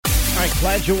All right,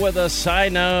 glad you're with us. I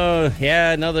know,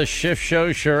 another shift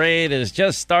show charade has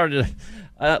just started.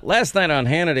 Last night on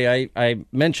Hannity, I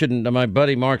mentioned my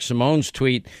buddy Mark Simone's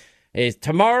tweet,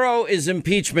 tomorrow is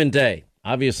impeachment day.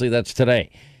 Obviously, that's today.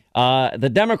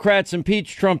 The Democrats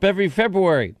impeach Trump every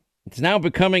February. It's now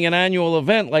becoming an annual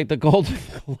event like the Golden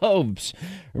Globes.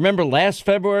 Remember last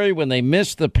February when they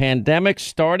missed the pandemic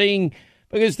starting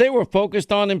because they were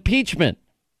focused on impeachment?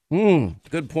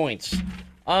 Good points.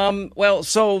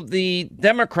 So the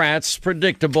Democrats,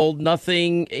 predictable,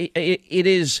 nothing. It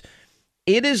is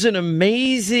an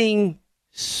amazing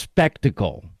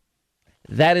spectacle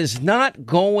that is not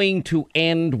going to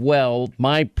end well,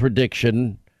 my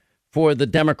prediction, for the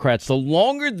Democrats. The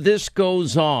longer this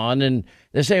goes on, and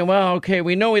they're saying, well, okay,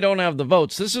 we know we don't have the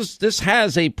votes. This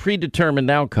has a predetermined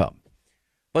outcome.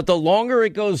 But the longer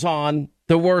it goes on,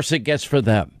 the worse it gets for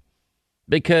them.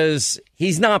 Because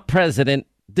he's not president.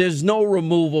 There's no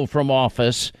removal from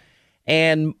office.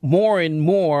 And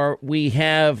more, we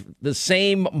have the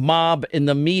same mob in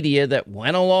the media that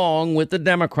went along with the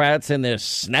Democrats in their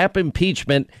snap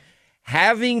impeachment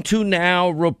having to now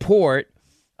report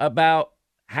about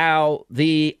how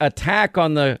the attack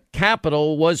on the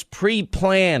Capitol was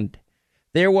pre-planned.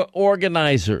 There were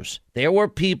organizers. There were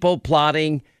people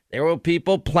plotting. There were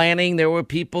people planning. There were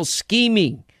people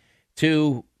scheming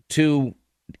to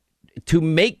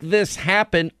make this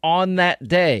happen on that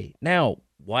day. Now,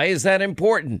 why is that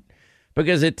important?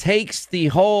 Because it takes the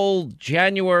whole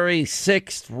January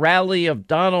 6th rally of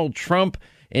Donald Trump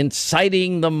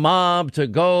inciting the mob to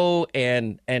go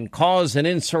and cause an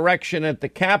insurrection at the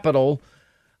Capitol,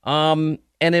 and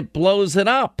it blows it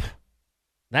up.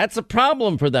 That's a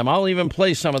problem for them. I'll even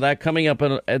play some of that coming up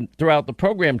throughout the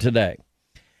program today.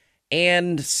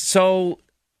 And so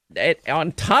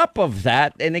on top of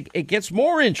that, and it gets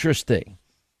more interesting,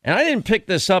 and I didn't pick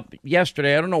this up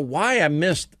yesterday. I don't know why I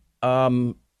missed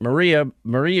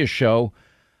Maria's show,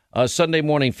 Sunday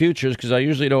Morning Futures, because I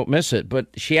usually don't miss it. But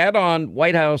she had on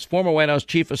former White House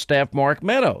Chief of Staff Mark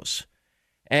Meadows.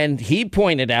 And he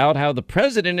pointed out how the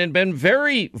president had been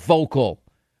very vocal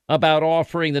about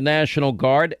offering the National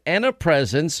Guard and a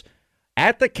presence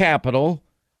at the Capitol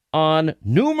on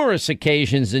numerous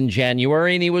occasions in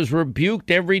January, and he was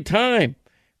rebuked every time.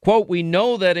 Quote, we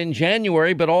know that in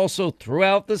January, but also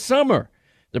throughout the summer,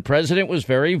 the president was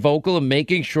very vocal in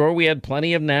making sure we had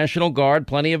plenty of National Guard,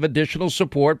 plenty of additional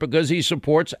support, because he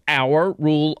supports our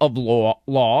rule of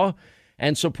law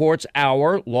and supports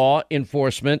our law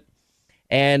enforcement,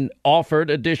 and offered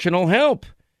additional help.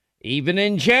 Even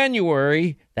in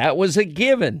January, that was a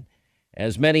given.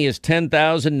 As many as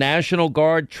 10,000 National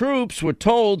Guard troops were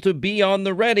told to be on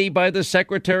the ready by the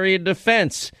Secretary of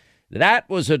Defense. That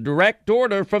was a direct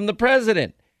order from the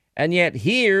president. And yet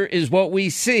here is what we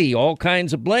see, all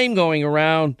kinds of blame going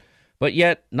around, but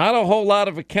yet not a whole lot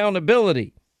of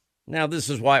accountability. Now, this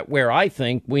is where I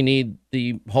think we need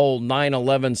the whole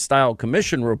 9/11 style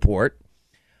commission report.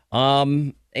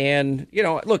 And,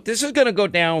 look, this is going to go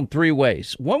down three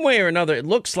ways. One way or another, it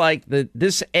looks like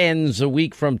this ends a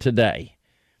week from today.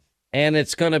 And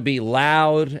it's going to be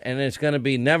loud, and it's going to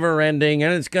be never ending,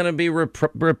 and it's going to be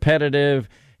repetitive,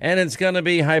 and it's going to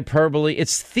be hyperbole.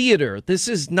 It's theater. This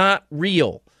is not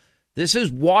real. This is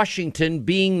Washington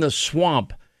being the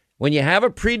swamp. When you have a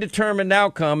predetermined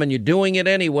outcome and you're doing it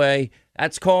anyway,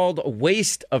 that's called a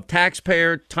waste of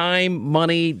taxpayer time,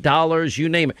 money, dollars, you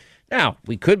name it. Now,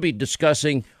 we could be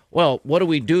discussing, well, what do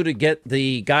we do to get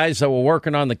the guys that were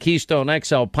working on the Keystone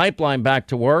XL pipeline back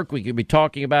to work? We could be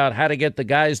talking about how to get the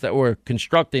guys that were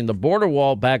constructing the border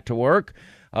wall back to work.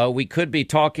 We could be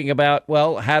talking about,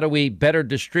 well, how do we better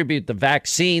distribute the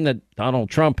vaccine that Donald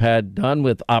Trump had done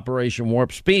with Operation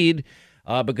Warp Speed,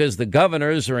 because the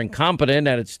governors are incompetent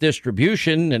at its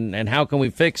distribution, and how can we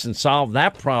fix and solve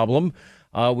that problem?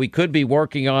 We could be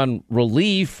working on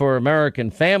relief for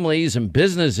American families and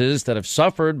businesses that have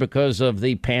suffered because of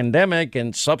the pandemic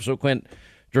and subsequent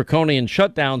draconian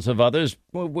shutdowns of others.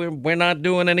 We're not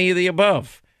doing any of the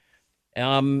above.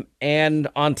 And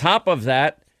on top of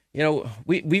that,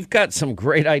 we've got some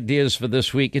great ideas for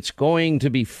this week. It's going to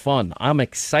be fun. I'm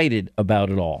excited about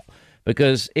it all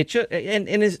because it's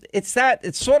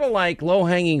sort of like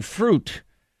low-hanging fruit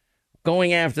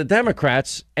going after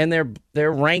Democrats and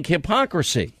their rank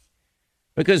hypocrisy.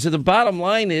 Because the bottom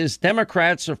line is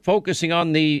Democrats are focusing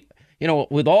on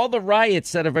with all the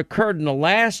riots that have occurred in the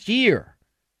last year,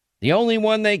 the only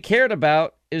one they cared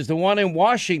about is the one in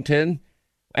Washington.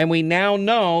 And we now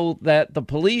know that the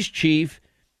police chief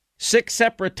 6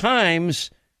 separate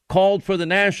times called for the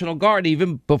National Guard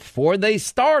even before they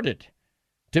started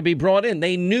to be brought in.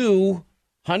 They knew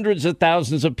hundreds of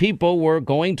thousands of people were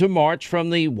going to march from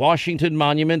the Washington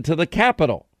Monument to the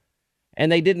Capitol,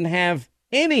 and they didn't have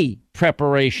any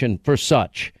preparation for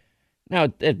such. Now,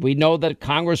 we know that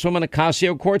Congresswoman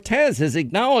Ocasio-Cortez has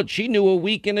acknowledged she knew a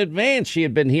week in advance she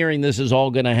had been hearing this is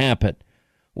all going to happen.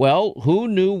 Well, who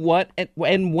knew what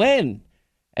and when?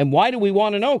 And why do we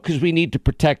want to know? Because we need to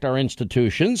protect our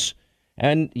institutions.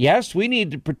 And yes, we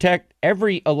need to protect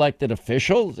every elected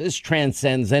official. This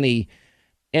transcends any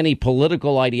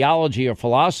political ideology or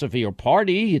philosophy or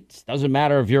party. It doesn't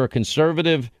matter if you're a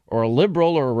conservative or a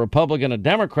liberal or a Republican, a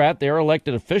Democrat. They're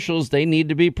elected officials. They need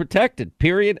to be protected,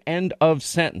 period, end of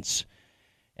sentence.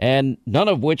 And none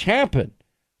of which happened.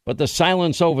 But the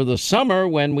silence over the summer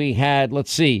when we had,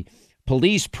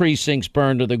 police precincts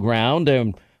burned to the ground,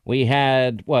 and we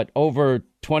had, over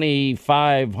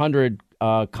 2,500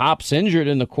 cops injured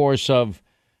in the course of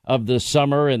the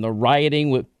summer, and the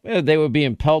rioting. They were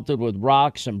being pelted with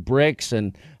rocks and bricks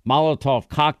and Molotov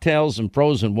cocktails and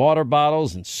frozen water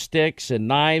bottles and sticks and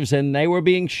knives, and they were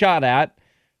being shot at.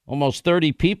 Almost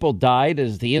 30 people died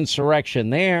as the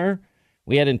insurrection there.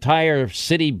 We had entire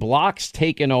city blocks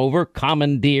taken over,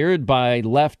 commandeered by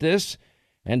leftists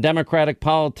and Democratic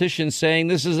politicians saying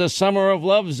this is a summer of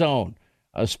love zone,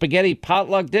 a spaghetti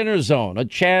potluck dinner zone, a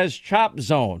Chaz chop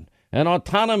zone, an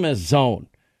autonomous zone.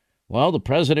 Well, the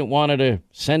president wanted to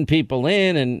send people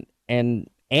in and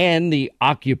end the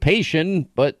occupation,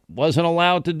 but wasn't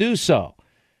allowed to do so.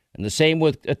 And the same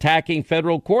with attacking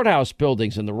federal courthouse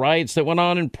buildings and the riots that went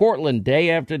on in Portland day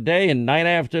after day and night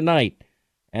after night,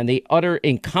 and the utter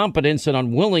incompetence and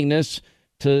unwillingness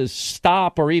to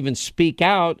stop or even speak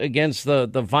out against the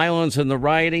violence and the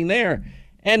rioting there.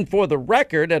 And for the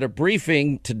record, at a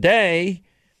briefing today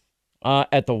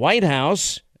at the White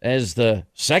House, as the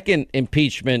second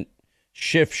impeachment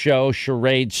shift show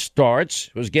charade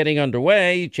was getting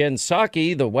underway, Jen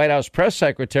Psaki, the White House press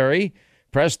secretary,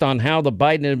 pressed on how the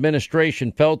Biden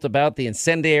administration felt about the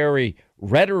incendiary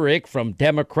rhetoric from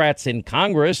Democrats in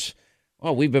Congress.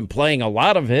 Well, we've been playing a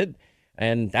lot of it,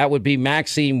 and that would be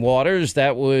Maxine Waters.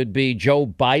 That would be Joe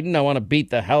Biden. I want to beat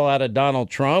the hell out of Donald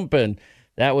Trump. And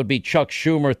that would be Chuck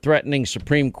Schumer threatening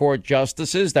Supreme Court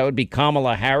justices. That would be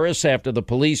Kamala Harris after the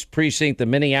police precinct in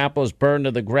Minneapolis burned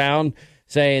to the ground,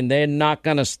 saying they're not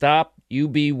going to stop. You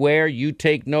beware. You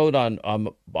take note on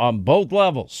both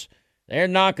levels. They're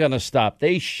not going to stop.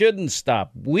 They shouldn't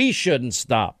stop. We shouldn't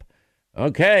stop.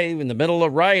 Okay, in the middle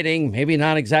of rioting, maybe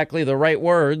not exactly the right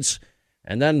words.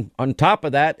 And then on top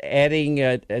of that, adding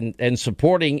and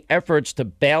supporting efforts to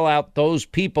bail out those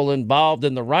people involved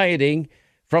in the rioting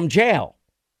from jail.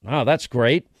 Oh, that's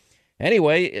great.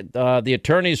 Anyway, the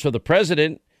attorneys for the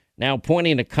president now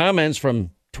pointing to comments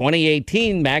from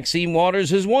 2018. Maxine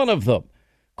Waters is one of them.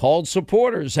 Called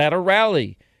supporters at a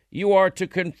rally. You are to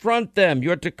confront them.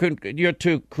 You're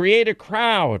to create a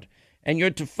crowd, and you're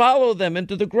to follow them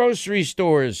into the grocery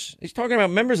stores. He's talking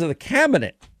about members of the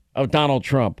cabinet of Donald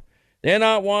Trump. They're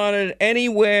not wanted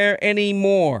anywhere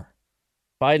anymore.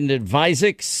 Biden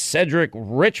advisor Cedric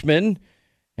Richmond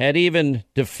had even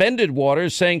defended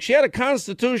Waters, saying she had a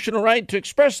constitutional right to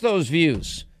express those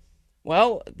views.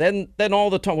 Well, then all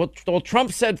the time, well,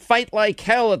 Trump said fight like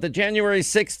hell at the January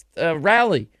 6th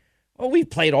rally. Well, we've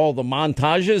played all the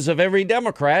montages of every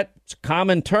Democrat. It's a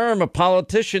common term of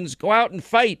politicians. Go out and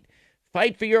fight.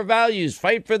 Fight for your values.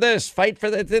 Fight for this. Fight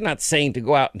for that. They're not saying to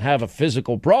go out and have a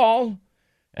physical brawl.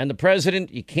 And the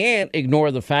president, you can't ignore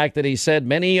the fact that he said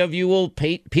many of you will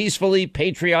peacefully,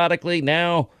 patriotically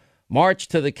now march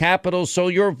to the Capitol so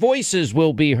your voices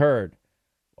will be heard.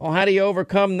 Well, how do you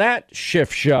overcome that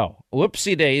shift show?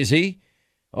 Whoopsie daisy.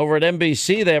 Over at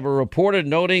NBC, they have a reporter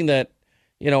noting that,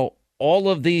 all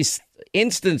of these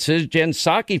instances, Jen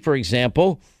Psaki, for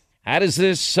example, how does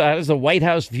the White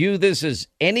House view this as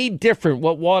any different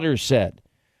what Waters said?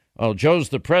 Oh, Joe's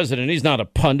the president. He's not a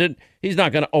pundit. He's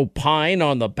not going to opine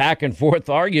on the back and forth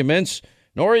arguments,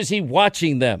 nor is he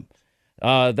watching them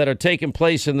that are taking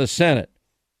place in the Senate.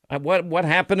 What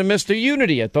happened to Mr.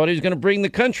 Unity? I thought he was going to bring the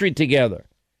country together.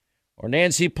 Or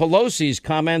Nancy Pelosi's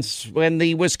comments when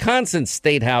the Wisconsin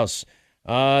State House,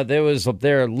 there was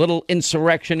their little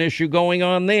insurrection issue going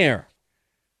on there.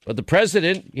 But the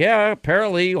president,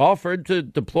 apparently offered to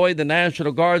deploy the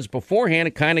National Guards beforehand.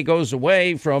 It kind of goes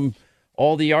away from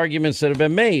all the arguments that have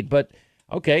been made. But,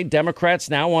 okay, Democrats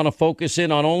now want to focus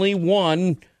in on only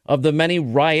one of the many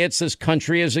riots this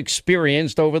country has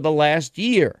experienced over the last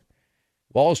year.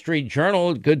 Wall Street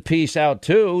Journal, good piece out,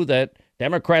 too, that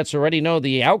Democrats already know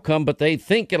the outcome, but they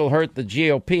think it'll hurt the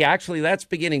GOP. Actually, that's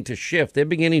beginning to shift. They're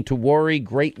beginning to worry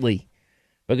greatly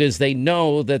because they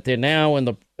know that they're now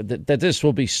that this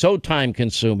will be so time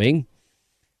consuming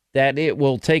that it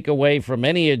will take away from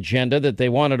any agenda that they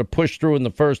wanted to push through in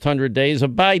the first 100 days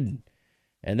of Biden.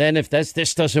 And then if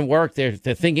this doesn't work, they're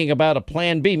thinking about a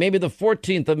plan B, maybe the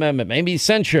 14th Amendment, maybe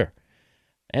censure.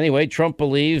 Anyway, Trump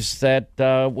believes that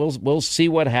we'll see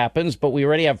what happens, but we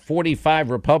already have 45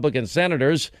 Republican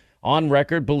senators on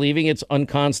record believing it's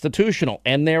unconstitutional,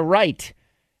 and they're right.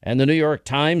 And the New York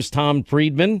Times, Tom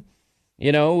Friedman,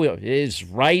 is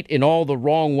right in all the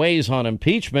wrong ways on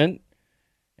impeachment.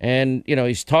 And,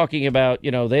 he's talking about,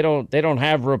 they don't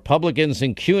have Republicans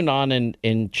in QAnon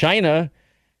in China.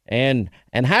 And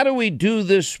how do we do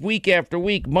this week after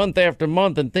week, month after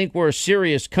month, and think we're a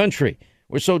serious country?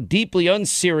 We're so deeply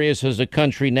unserious as a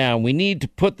country now. We need to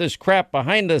put this crap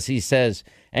behind us, he says,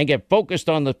 and get focused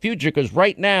on the future, because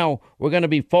right now we're going to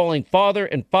be falling farther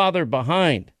and farther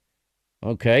behind.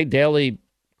 Okay, Daily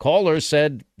Caller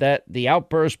said that the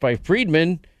outburst by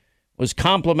Friedman was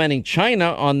complimenting China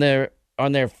on their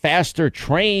faster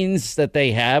trains that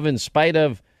they have, in spite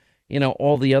of,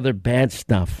 all the other bad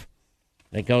stuff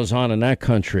that goes on in that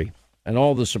country, and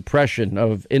all the suppression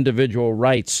of individual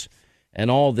rights and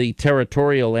all the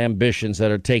territorial ambitions that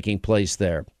are taking place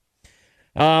there.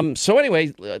 So anyway,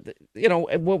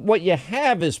 what you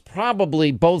have is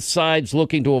probably both sides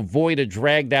looking to avoid a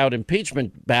dragged out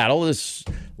impeachment battle. Is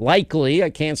likely, I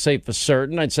can't say for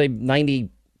certain, I'd say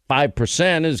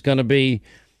 95% is going to be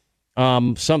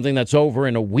something that's over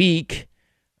in a week.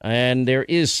 And there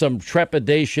is some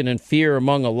trepidation and fear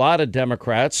among a lot of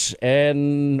Democrats,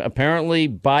 and apparently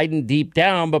Biden deep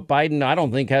down, but Biden, I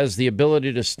don't think, has the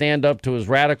ability to stand up to his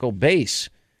radical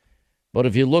base. But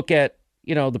if you look at,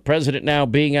 the president now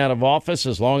being out of office,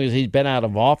 as long as he's been out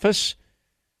of office,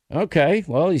 okay,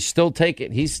 well, he's still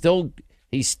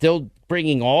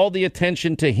bringing all the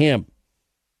attention to him.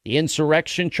 The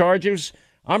insurrection charges,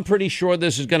 I'm pretty sure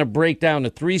this is going to break down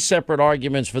to 3 separate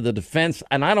arguments for the defense,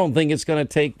 and I don't think it's going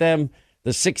to take them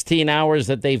the 16 hours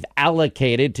that they've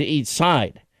allocated to each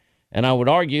side. And I would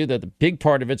argue that the big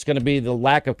part of it's going to be the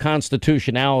lack of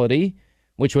constitutionality,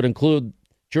 which would include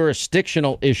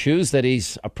jurisdictional issues, that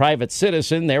he's a private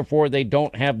citizen, therefore they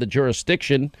don't have the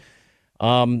jurisdiction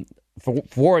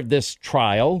for this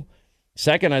trial.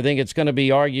 Second, I think it's going to be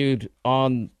argued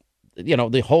on,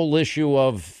 the whole issue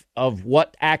of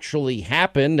what actually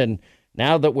happened. And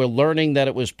now that we're learning that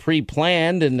it was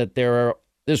pre-planned and that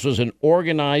this was an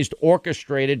organized,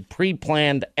 orchestrated,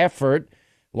 pre-planned effort,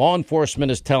 law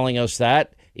enforcement is telling us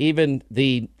that. Even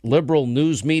the liberal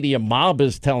news media mob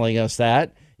is telling us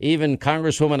that. Even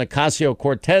Congresswoman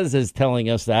Ocasio-Cortez is telling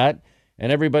us that.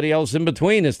 And everybody else in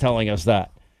between is telling us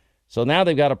that. So now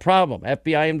they've got a problem.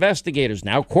 FBI investigators,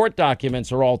 now court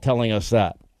documents are all telling us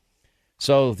that.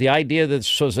 So the idea that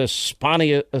this was a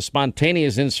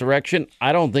spontaneous insurrection,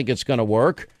 I don't think it's going to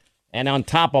work. And on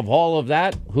top of all of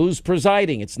that, who's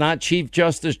presiding? It's not Chief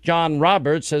Justice John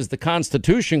Roberts, as the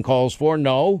Constitution calls for.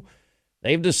 No,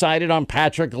 they've decided on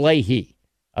Patrick Leahy,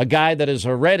 a guy that is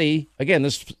already, again,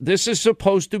 this is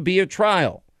supposed to be a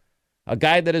trial. A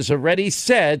guy that has already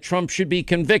said Trump should be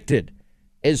convicted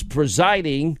is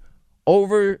presiding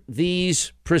over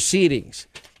these proceedings.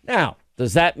 Now,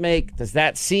 does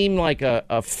that seem like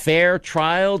a fair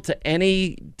trial to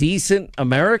any decent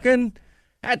American?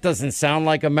 That doesn't sound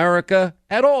like America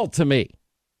at all to me.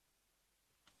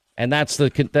 And that's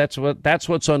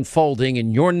what's unfolding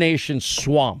in your nation's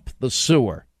swamp, the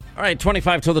sewer. All right,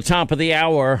 25 to the top of the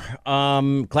hour.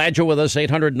 Glad you're with us.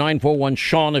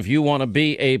 800-941-SEAN if you want to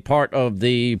be a part of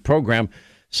the program.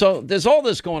 So there's all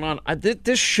this going on.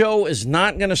 This show is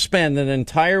not going to spend an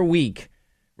entire week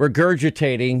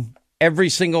regurgitating every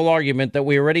single argument that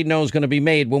we already know is going to be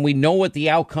made when we know what the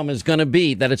outcome is going to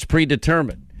be, that it's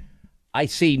predetermined. I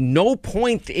see no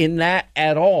point in that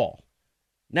at all.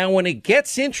 Now, when it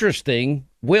gets interesting,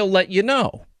 we'll let you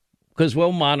know, because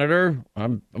we'll monitor.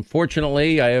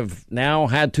 Unfortunately, I have now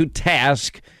had to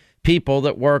task people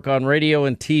that work on radio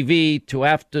and TV to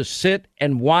have to sit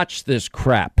and watch this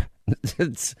crap.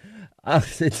 It's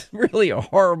really a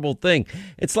horrible thing.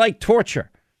 It's like torture.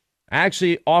 I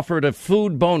actually offered a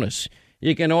food bonus.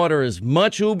 You can order as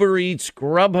much Uber Eats,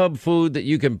 Grubhub food that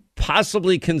you can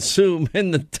possibly consume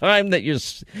in the time that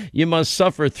you must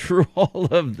suffer through all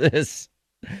of this.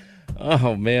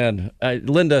 Oh, man.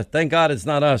 Linda, thank God it's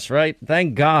not us, right?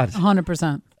 Thank God.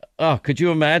 100%. Oh, could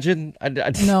you imagine?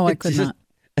 No, I could not.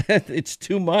 It's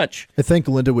too much. I think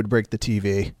Linda would break the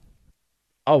TV.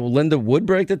 Oh, Linda would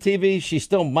break the TV? She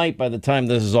still might by the time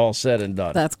this is all said and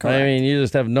done. That's correct. I mean, you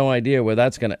just have no idea where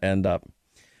that's going to end up.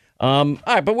 All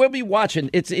right, but we'll be watching.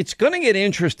 It's going to get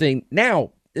interesting.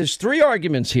 Now, there's 3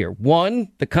 arguments here.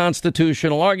 One, the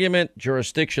constitutional argument,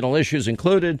 jurisdictional issues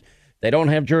included. They don't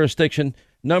have jurisdiction.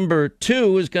 Number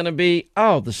two is going to be,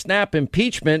 the snap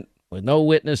impeachment with no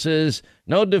witnesses,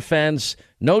 no defense,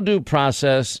 no due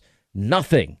process,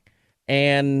 nothing.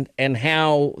 And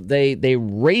how they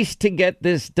race to get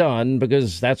this done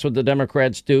because that's what the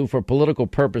Democrats do for political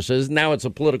purposes. Now it's a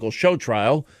political show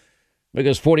trial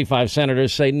because 45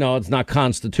 senators say, no, it's not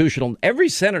constitutional. Every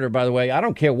senator, by the way, I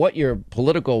don't care what your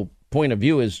political point of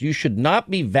view is, you should not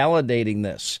be validating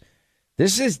this.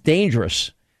 This is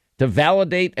dangerous to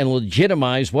validate and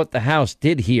legitimize what the House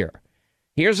did here.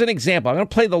 Here's an example. I'm going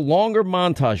to play the longer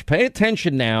montage. Pay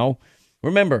attention now.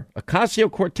 Remember,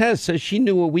 Ocasio-Cortez says she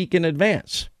knew a week in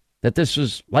advance that this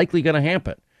was likely going to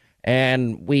happen.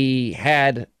 And we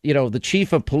had, the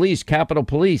chief of police, Capitol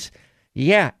Police,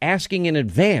 asking in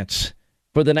advance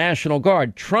for the National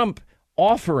Guard. Trump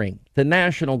offering the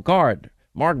National Guard.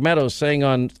 Mark Meadows saying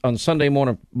on Sunday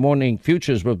morning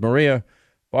Futures with Maria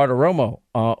Bartiromo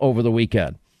over the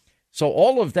weekend. So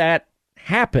all of that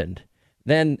happened.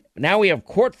 Then now we have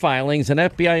court filings and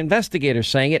FBI investigators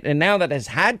saying it. And now that has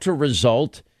had to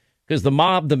result because the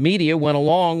mob, the media went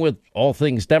along with all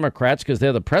things Democrats because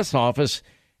they're the press office.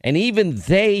 And even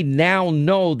they now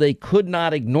know they could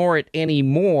not ignore it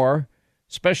anymore,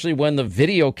 especially when the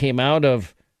video came out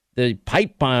of the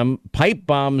pipe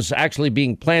bombs actually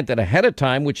being planted ahead of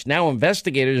time, which now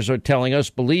investigators are telling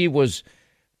us believe was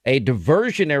a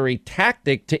diversionary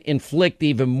tactic to inflict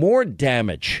even more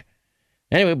damage.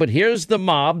 Anyway, but here's the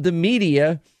mob, the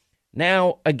media,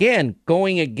 now, again,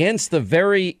 going against the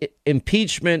very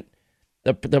impeachment,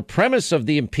 the premise of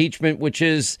the impeachment, which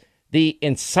is the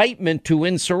incitement to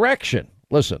insurrection.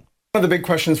 Listen. One of the big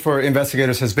questions for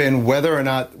investigators has been whether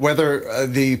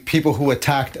the people who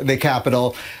attacked the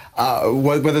Capitol,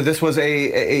 whether this was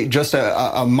just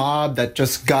a mob that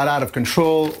just got out of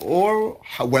control or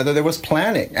whether there was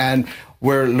planning. And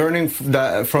we're learning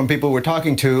from people we're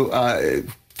talking to,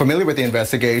 familiar with the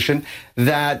investigation,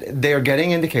 that they're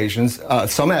getting indications,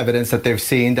 some evidence that they've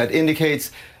seen that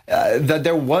indicates that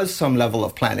there was some level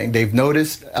of planning. They've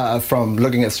noticed from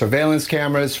looking at surveillance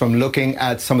cameras, from looking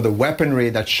at some of the weaponry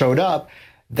that showed up,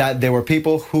 that there were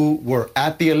people who were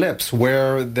at the Ellipse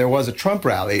where there was a Trump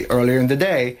rally earlier in the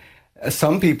day.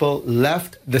 Some people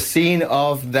left the scene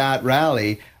of that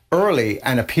rally early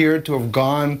and appeared to have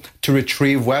gone to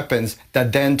retrieve weapons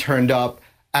that then turned up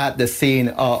at the scene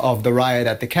of the riot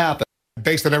at the Capitol.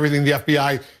 Based on everything the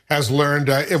FBI has learned,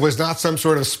 it was not some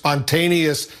sort of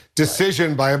spontaneous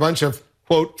decision by a bunch of,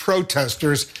 quote,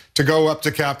 protesters to go up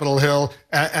to Capitol Hill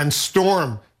and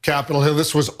storm Capitol Hill.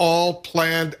 This was all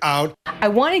planned out. I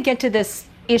want to get to this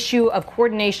issue of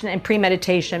coordination and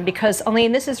premeditation because,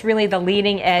 Elaine, this is really the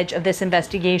leading edge of this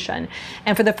investigation.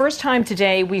 And for the first time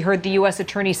today, we heard the U.S.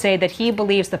 attorney say that he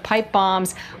believes the pipe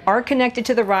bombs are connected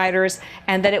to the rioters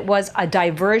and that it was a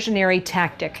diversionary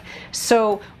tactic.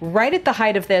 So right at the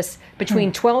height of this, between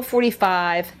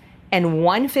 1245 and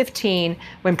 1:15,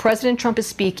 when President Trump is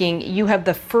speaking, you have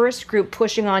the first group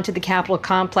pushing onto the Capitol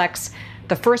complex.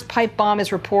 The first pipe bomb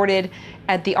is reported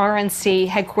at the RNC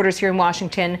headquarters here in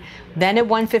Washington. Then at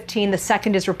 1:15, the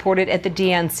second is reported at the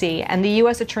DNC. And the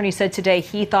U.S. attorney said today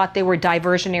he thought they were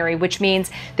diversionary, which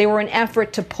means they were an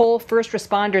effort to pull first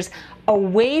responders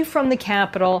away from the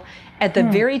Capitol at the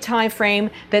very time frame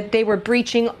that they were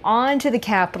breaching onto the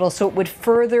Capitol, so it would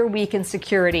further weaken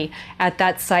security at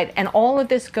that site. And all of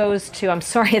this goes to, I'm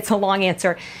sorry, it's a long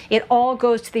answer, it all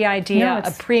goes to the idea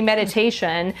of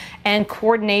premeditation and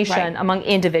coordination among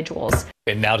individuals.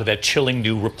 And now to that chilling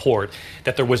new report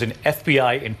that there was an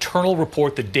FBI internal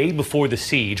report the day before the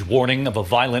siege warning of a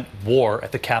violent war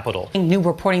at the Capitol. New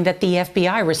reporting that the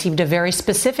FBI received a very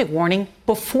specific warning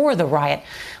before the riot.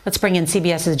 Let's bring in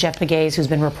CBS's Jeff Pegues, who's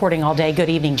been reporting all day. Good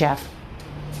evening, Jeff.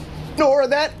 Nora,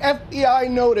 that FBI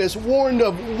notice warned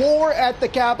of war at the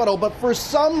Capitol, but for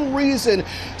some reason,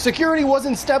 security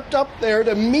wasn't stepped up there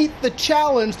to meet the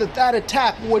challenge that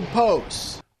attack would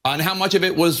pose. And how much of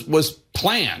it was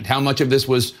planned? How much of this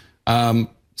was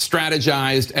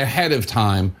strategized ahead of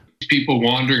time? People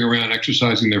wandering around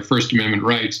exercising their First Amendment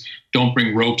rights don't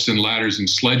bring ropes and ladders and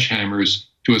sledgehammers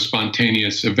to a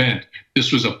spontaneous event.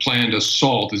 This was a planned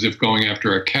assault, as if going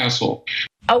after a castle.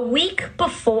 A week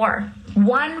before,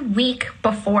 1 week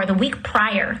before, the week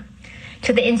prior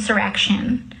to the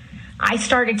insurrection, I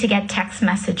started to get text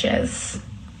messages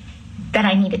that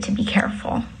I needed to be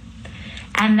careful.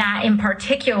 And that in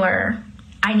particular,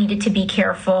 I needed to be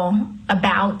careful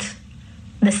about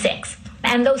the 6th.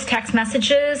 And those text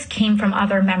messages came from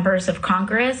other members of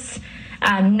Congress.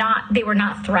 They were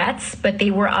not threats, but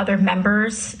they were other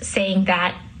members saying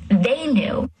that they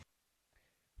knew.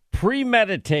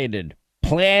 Premeditated,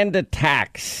 planned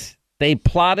attacks. They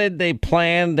plotted, they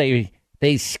planned,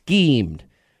 they schemed.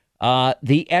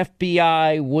 The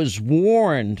FBI was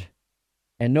warned,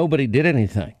 and nobody did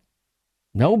anything.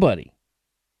 Nobody.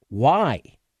 Why?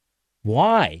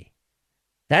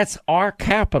 That's our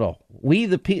capital. We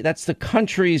the people. That's the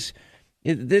country's.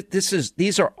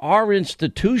 These are our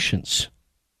institutions.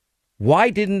 Why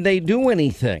didn't they do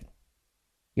anything?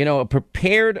 A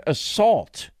prepared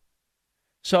assault.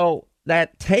 So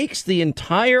that takes the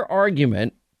entire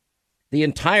argument, the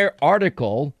entire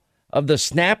article of the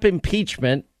snap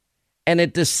impeachment, and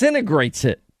it disintegrates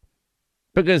it,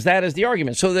 because that is the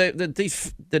argument. So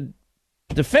the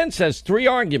defense has three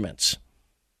arguments,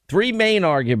 three main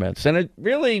arguments, and it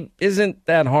really isn't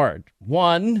that hard.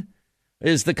 One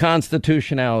is the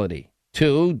constitutionality.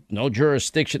 Two, no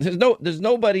jurisdiction. There's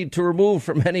nobody to remove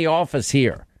from any office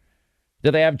here. Do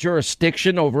they have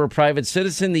jurisdiction over a private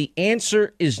citizen? The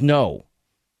answer is no,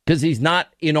 because he's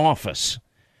not in office.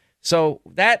 So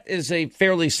that is a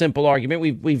fairly simple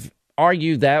argument. We've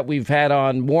argued that. We've had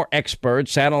on more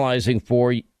experts analyzing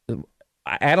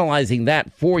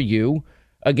that for you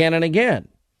again and again.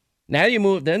 Now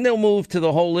then they'll move to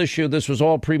the whole issue. This was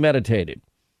all premeditated,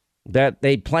 that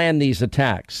they planned these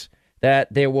attacks,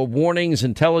 that there were warnings,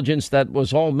 intelligence that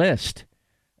was all missed,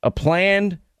 a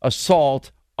planned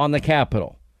assault on the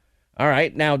Capitol. All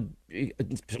right. Now,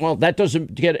 well, that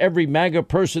doesn't get every MAGA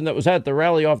person that was at the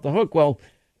rally off the hook. Well,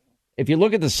 if you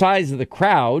look at the size of the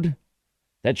crowd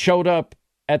that showed up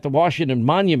at the Washington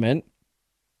Monument,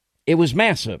 it was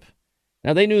massive.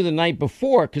 Now, they knew the night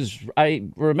before, because I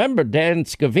remember Dan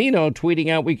Scavino tweeting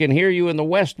out, "We can hear you in the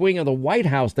West Wing of the White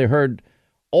House." They heard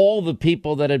all the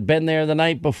people that had been there the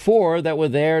night before that were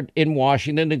there in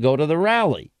Washington to go to the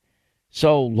rally.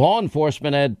 So law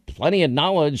enforcement had plenty of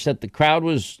knowledge that the crowd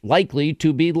was likely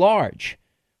to be large.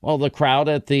 Well, the crowd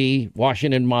at the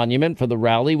Washington Monument for the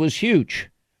rally was huge.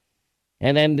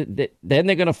 And then they're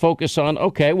going to focus on,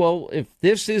 okay, well, if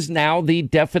this is now the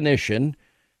definition,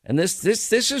 and this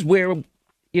is where,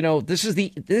 this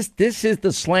is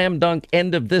the slam dunk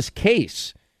end of this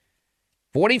case.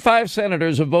 45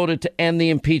 senators have voted to end the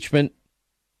impeachment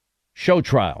show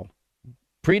trial.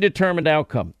 Predetermined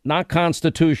outcome, not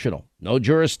constitutional, no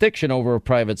jurisdiction over a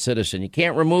private citizen. You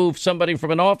can't remove somebody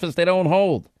from an office they don't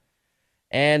hold.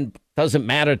 And doesn't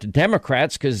matter to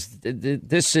Democrats, because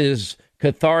this is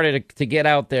cathartic to get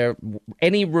out there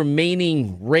any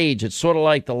remaining rage. It's sort of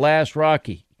like the last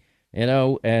Rocky,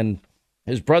 and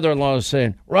his brother-in-law is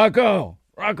saying, Rocco,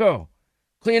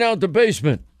 clean out the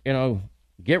basement,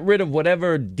 get rid of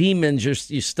whatever demons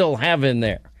you still have in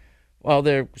there. Well,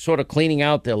 they're sort of cleaning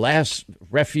out their last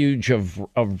refuge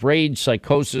of rage,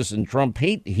 psychosis, and Trump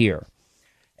hate here.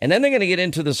 And then they're going to get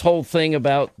into this whole thing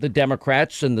about the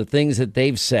Democrats and the things that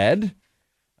they've said.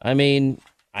 I mean,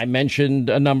 I mentioned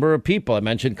a number of people. I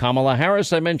mentioned Kamala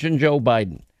Harris. I mentioned Joe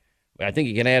Biden. I think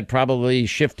you can add probably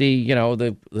Shifty,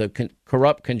 the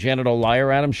corrupt congenital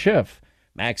liar Adam Schiff.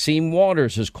 Maxine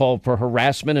Waters has called for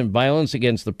harassment and violence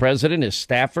against the president, his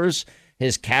staffers,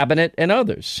 his cabinet, and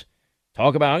others.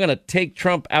 Talk about, I'm going to take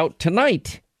Trump out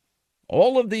tonight.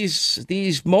 All of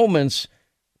these moments.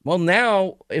 Well,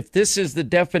 now, if this is the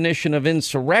definition of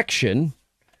insurrection,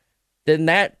 then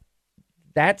that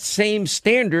same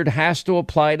standard has to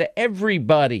apply to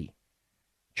everybody.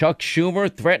 Chuck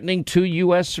Schumer threatening 2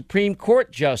 U.S. Supreme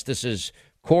Court justices.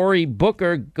 Cory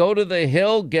Booker, go to the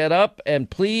Hill, get up, and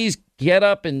please get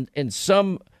up in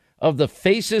some of the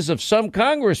faces of some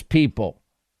Congress people.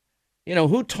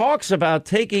 Who talks about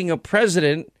taking a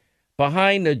president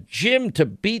behind a gym to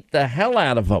beat the hell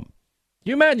out of him? Can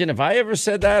you imagine if I ever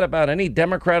said that about any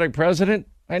Democratic president?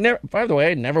 By the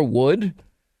way, I never would.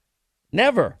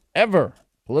 Never, ever.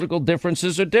 Political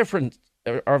differences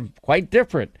are quite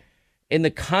different. In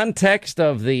the context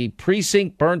of the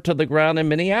precinct burnt to the ground in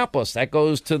Minneapolis, that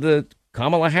goes to the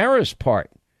Kamala Harris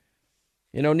part.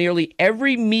 Nearly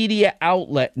every media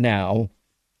outlet now,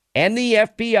 and the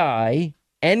FBI,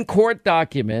 and court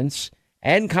documents,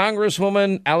 and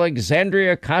Congresswoman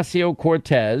Alexandria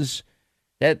Ocasio-Cortez,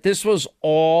 that this was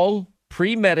all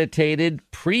premeditated,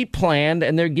 pre-planned,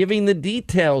 and they're giving the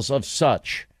details of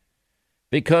such.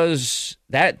 Because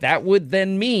that would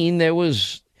then mean there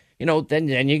was, then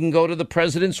you can go to the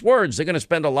president's words. They're going to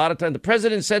spend a lot of time. The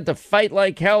president said to fight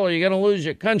like hell or you're going to lose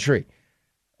your country.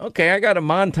 Okay, I got a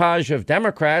montage of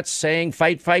Democrats saying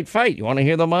fight, fight, fight. You want to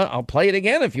hear them? I'll play it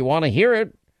again if you want to hear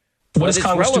it. What does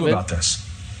Congress do about this?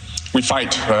 We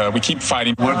fight. We keep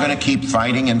fighting. We're going to keep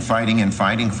fighting and fighting and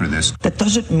fighting for this. That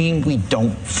doesn't mean we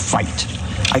don't fight.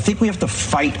 I think we have to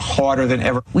fight harder than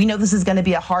ever. We know this is going to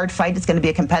be a hard fight. It's going to be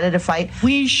a competitive fight.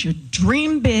 We should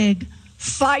dream big,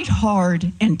 fight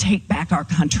hard, and take back our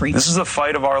country. This is a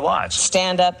fight of our lives.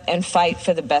 Stand up and fight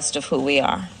for the best of who we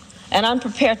are. And I'm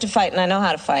prepared to fight, and I know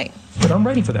how to fight. But I'm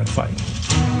ready for that fight.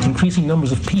 Increasing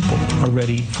numbers of people are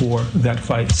ready for that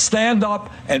fight. Stand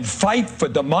up and fight for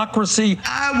democracy.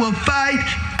 I will fight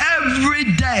every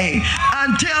day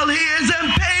until he is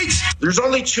impeached. There's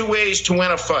only two ways to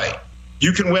win a fight.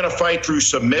 You can win a fight through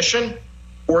submission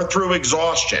or through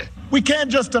exhaustion. We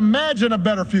can't just imagine a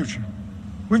better future.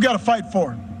 We've got to fight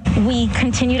for it. We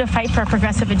continue to fight for a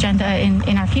progressive agenda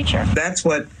in our future. That's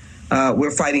what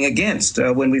we're fighting against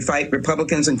when we fight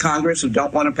Republicans in Congress who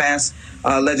don't want to pass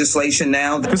legislation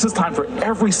now. This is time for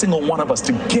every single one of us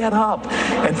to get up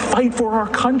and fight for our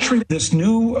country. This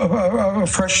new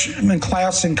freshman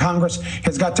class in Congress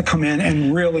has got to come in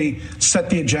and really set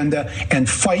the agenda and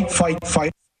fight.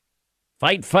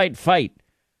 Fight.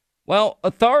 Well,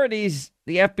 authorities,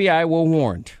 the FBI, were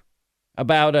warned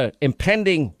about an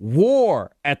impending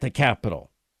war at the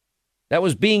Capitol that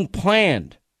was being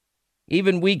planned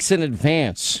even weeks in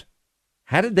advance.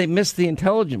 How did they miss the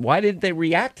intelligence? Why didn't they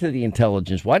react to the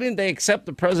intelligence? Why didn't they accept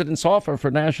the president's offer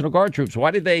for National Guard troops?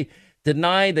 Why did they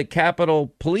deny the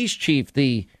Capitol Police Chief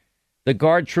the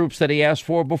Guard troops that he asked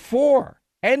for before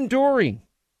and during?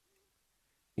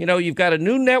 You know, you've got a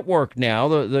new network now,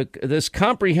 this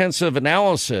comprehensive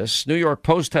analysis. New York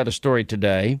Post had a story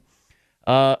today.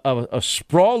 A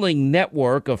sprawling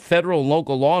network of federal and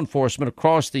local law enforcement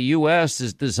across the U.S.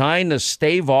 is designed to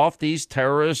stave off these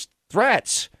terrorist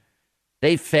threats.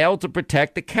 They failed to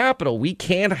protect the Capitol. We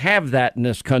can't have that in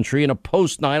this country in a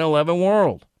post-9/11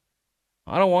 world.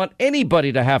 I don't want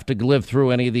anybody to have to live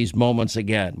through any of these moments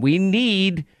again. We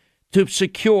need to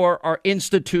secure our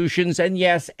institutions and,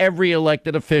 yes, every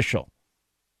elected official.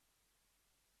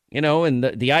 You know, and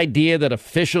the idea that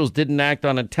officials didn't act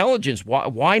on intelligence,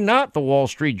 why not, the Wall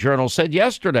Street Journal said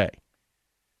yesterday.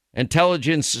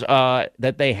 Intelligence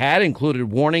that they had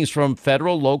included warnings from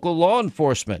federal, local law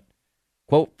enforcement.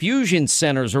 Quote, fusion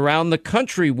centers around the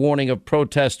country warning of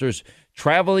protesters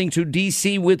traveling to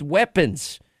D.C. with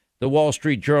weapons, the Wall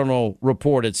Street Journal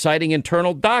reported, citing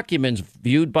internal documents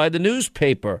viewed by the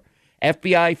newspaper.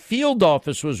 FBI field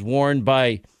office was warned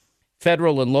by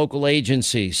federal and local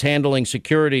agencies handling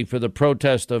security for the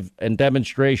protest and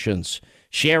demonstrations,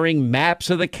 sharing maps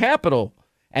of the Capitol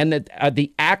and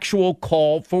the actual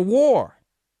call for war.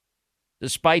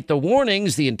 Despite the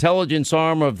warnings, the intelligence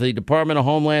arm of the Department of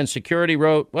Homeland Security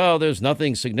wrote, well, there's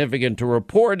nothing significant to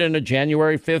report in a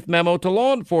January 5th memo to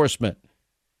law enforcement.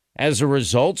 As a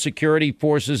result, security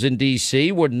forces in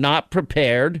D.C. were not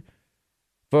prepared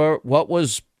for what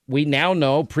was, we now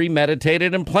know,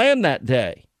 premeditated and planned that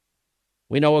day.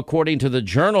 We know, according to the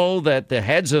Journal, that the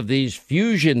heads of these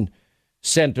fusion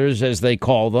centers, as they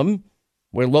call them,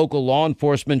 where local law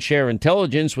enforcement share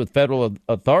intelligence with federal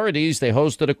authorities, they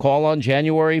hosted a call on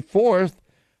January 4th,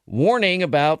 warning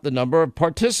about the number of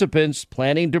participants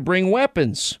planning to bring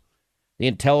weapons. The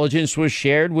intelligence was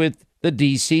shared with the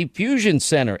D.C. Fusion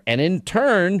Center, and in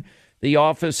turn, the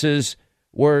offices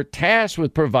were tasked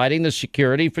with providing the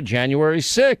security for January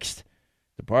 6th.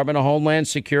 Department of Homeland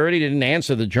Security didn't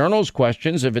answer the Journal's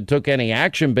questions if it took any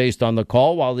action based on the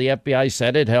call, while the FBI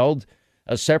said it held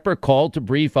a separate call to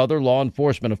brief other law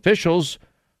enforcement officials.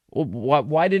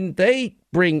 Why didn't they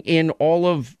bring in all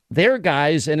of their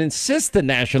guys and insist the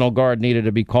National Guard needed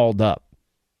to be called up?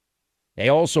 They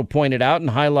also pointed out and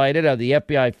highlighted how the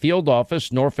FBI field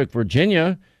office, Norfolk,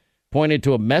 Virginia, pointed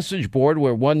to a message board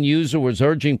where one user was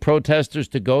urging protesters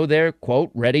to go there, quote,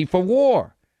 ready for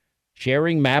war,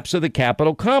 sharing maps of the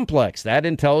Capitol complex. That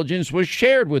intelligence was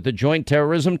shared with the Joint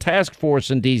Terrorism Task Force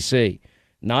in D.C.,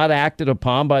 not acted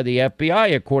upon by the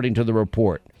FBI, according to the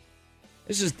report.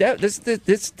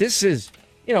 This is,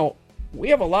 you know, we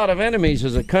have a lot of enemies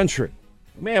as a country.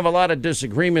 We may have a lot of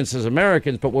disagreements as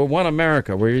Americans, but we're one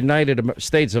America. We're United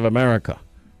States of America.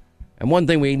 And one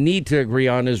thing we need to agree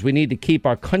on is we need to keep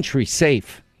our country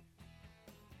safe.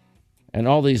 And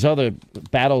all these other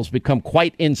battles become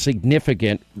quite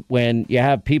insignificant when you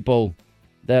have people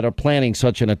that are planning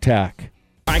such an attack.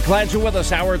 All right, glad you're with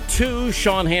us. Hour 2,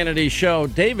 Sean Hannity Show.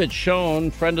 David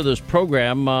Schoen, friend of this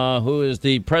program, who is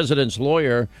the president's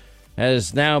lawyer,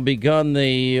 has now begun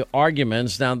the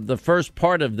arguments. Now, the first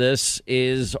part of this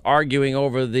is arguing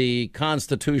over the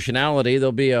constitutionality.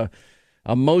 There'll be a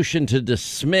motion to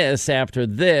dismiss after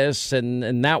this,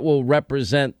 and that will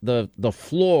represent the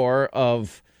floor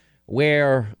of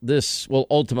where this will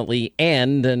ultimately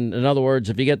end. And in other words,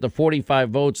 if you get the 45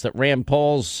 votes that Rand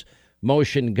Paul's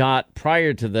motion got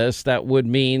prior to this, that would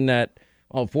mean that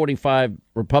 45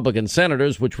 Republican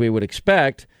senators, which we would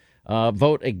expect,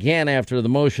 vote again after the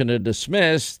motion to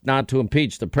dismiss, not to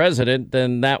impeach the president,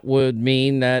 then that would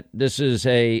mean that this is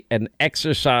an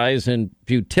exercise in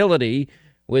futility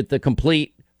with the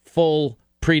complete, full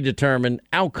predetermined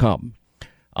outcome.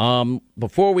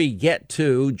 Before we get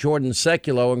to Jordan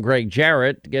Sekulow and Greg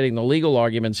Jarrett getting the legal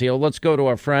arguments here, let's go to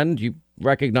our friend. You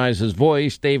recognize his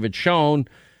voice, David Schoen,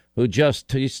 who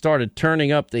he started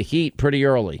turning up the heat pretty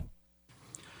early.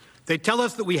 They tell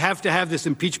us that we have to have this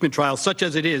impeachment trial, such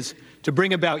as it is, to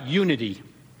bring about unity.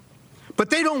 But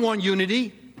they don't want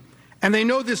unity, and they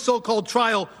know this so-called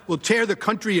trial will tear the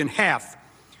country in half,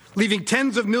 leaving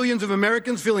tens of millions of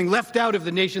Americans feeling left out of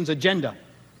the nation's agenda,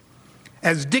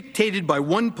 as dictated by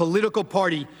one political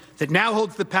party that now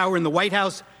holds the power in the White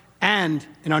House and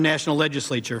in our national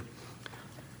legislature.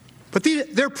 But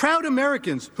they're proud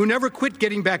Americans who never quit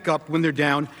getting back up when they're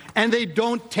down, and they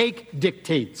don't take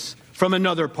dictates from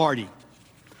another party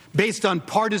based on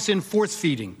partisan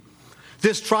force-feeding.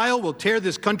 This trial will tear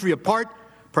this country apart,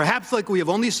 perhaps like we have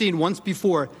only seen once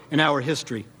before in our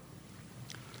history.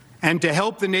 And to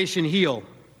help the nation heal,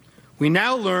 we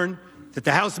now learn that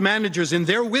the House managers, in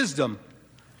their wisdom,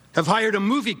 have hired a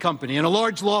movie company and a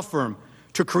large law firm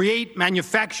to create,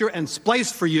 manufacture, and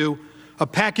splice for you a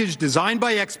package designed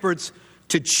by experts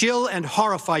to chill and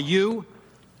horrify you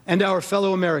and our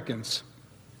fellow Americans.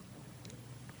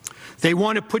 They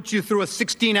want to put you through a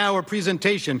 16-hour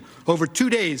presentation over 2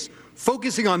 days,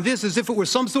 focusing on this as if it were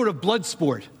some sort of blood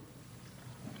sport.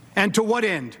 And to what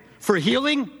end? For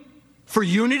healing? For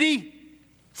unity?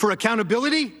 For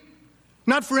accountability?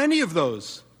 Not for any of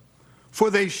those.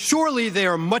 For surely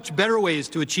there are much better ways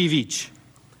to achieve each.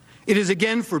 It is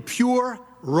again for pure,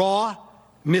 raw,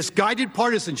 misguided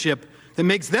partisanship that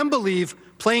makes them believe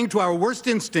playing to our worst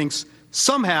instincts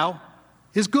somehow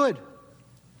is good.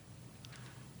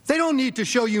 They don't need to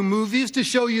show you movies to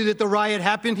show you that the riot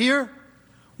happened here.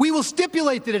 We will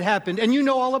stipulate that it happened, and you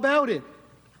know all about it.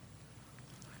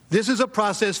 This is a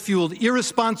process fueled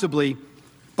irresponsibly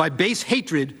by base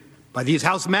hatred by these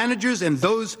House managers and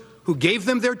those who gave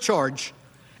them their charge,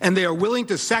 and they are willing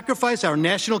to sacrifice our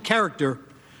national character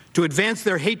to advance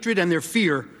their hatred and their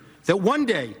fear that one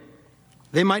day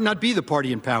they might not be the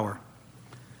party in power.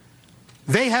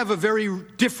 They have a very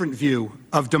different view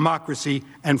of democracy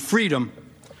and freedom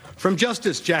from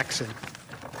Justice Jackson.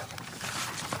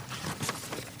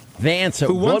 Vance, at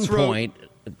one point,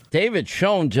 David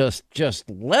Schoen just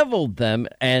leveled them,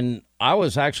 and I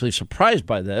was actually surprised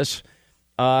by this.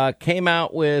 Came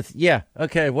out with,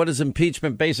 what does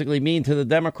impeachment basically mean to the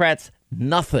Democrats?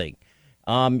 Nothing.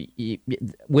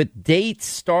 With dates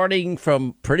starting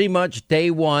from pretty much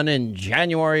day one in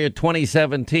January of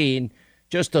 2017,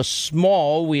 just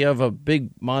we have a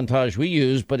big montage we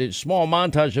use, but it's a small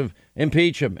montage of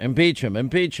impeach him.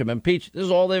 This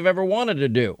is all they've ever wanted to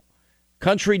do.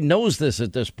 Country knows this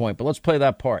at this point, but let's play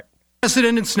that part.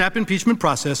 Unprecedented snap impeachment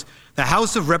process, the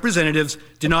House of Representatives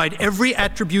denied every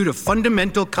attribute of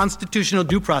fundamental constitutional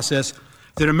due process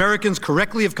that Americans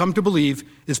correctly have come to believe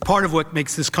is part of what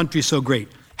makes this country so great.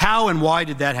 How and why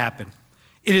did that happen?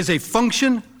 It is a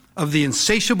function of the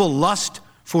insatiable lust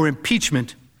for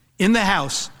impeachment in the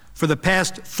House for the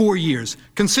past 4 years.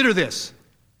 Consider this.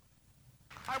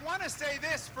 I want to say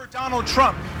this for Donald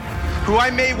Trump, who I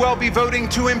may well be voting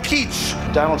to impeach.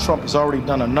 Donald Trump has already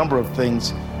done a number of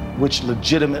things which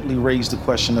legitimately raise the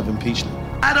question of impeachment.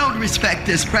 I don't respect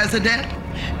this president,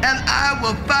 and I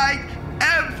will fight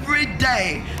every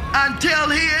day until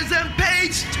he is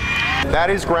impeached. That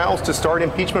is grounds to start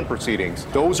impeachment proceedings.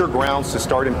 Those are grounds to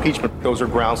start impeachment. Those are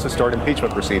grounds to start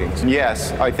impeachment proceedings.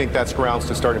 Yes, I think that's grounds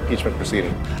to start impeachment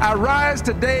proceedings. I rise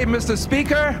today, Mr.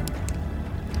 Speaker,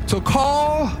 to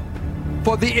call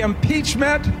for the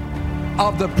impeachment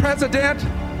of the President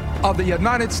of the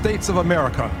United States of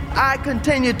America. I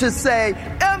continue to say,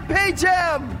 impeach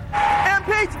him!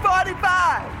 Impeach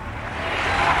 45!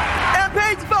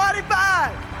 Impeach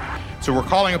 45! So we're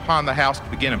calling upon the House to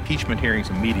begin impeachment hearings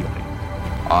immediately.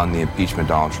 On the impeachment of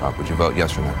Donald Trump, would you vote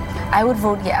yes or no? I would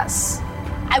vote yes.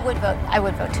 I would vote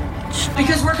to impeach.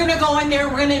 Because we're going to go in there,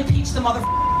 we're going to impeach the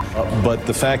motherfucker. But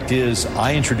the fact is,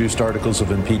 I introduced articles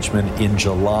of impeachment in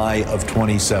July of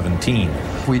 2017.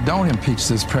 If we don't impeach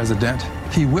this president,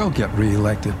 he will get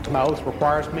reelected. My oath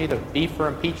requires me to be for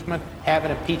impeachment, have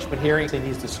an impeachment hearing. He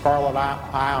needs the scarlet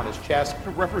eye on his chest.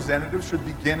 The representatives should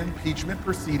begin impeachment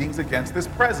proceedings against this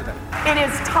president. It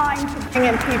is time to bring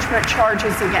impeachment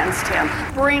charges against him.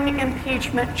 Bring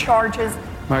impeachment charges.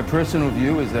 My personal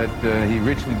view is that he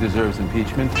richly deserves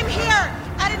impeachment. I'm here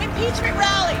at an impeachment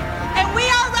rally, and we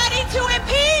are ready to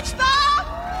impeach the...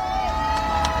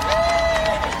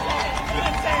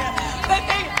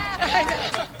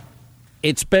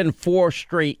 It's been 4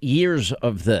 straight years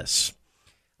of this.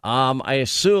 I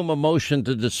assume a motion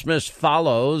to dismiss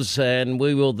follows, and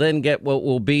we will then get what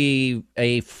will be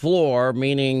a floor,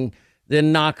 meaning they're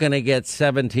not going to get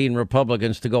 17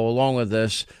 Republicans to go along with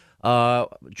this.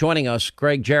 Joining us,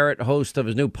 Greg Jarrett, host of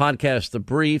his new podcast, The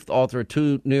Brief, author of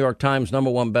 2 New York Times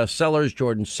 #1 bestsellers,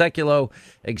 Jordan Sekulow,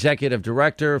 executive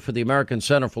director for the American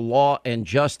Center for Law and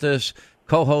Justice,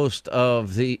 co-host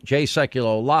of the Jay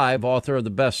Sekulow Live, author of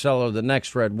the bestseller, The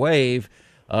Next Red Wave.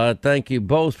 Thank you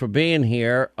both for being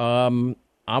here. I'm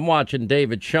watching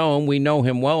David Schoen. We know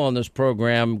him well on this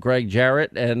program, Greg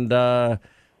Jarrett, and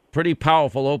pretty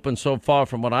powerful open so far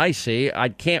from what I see. I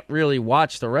can't really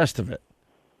watch the rest of it.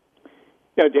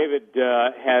 Yeah, David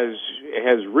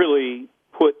has really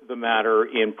put the matter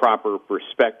in proper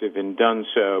perspective and done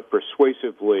so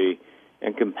persuasively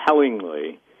and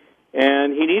compellingly,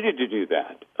 and he needed to do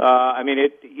that.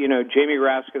 Jamie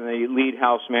Raskin, the lead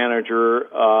House manager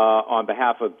on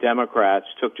behalf of Democrats,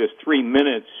 took just 3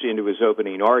 minutes into his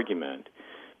opening argument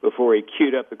before he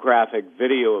queued up the graphic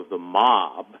video of the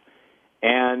mob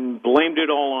and blamed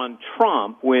it all on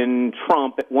Trump when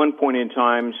Trump at one point in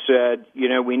time said,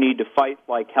 we need to fight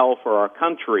like hell for our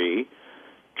country.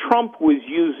 Trump was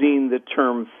using the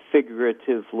term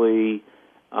figuratively,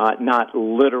 not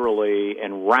literally,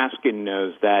 and Raskin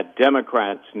knows that.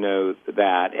 Democrats know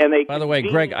that. And they. By the way,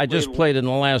 Greg, I just played in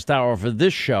the last hour for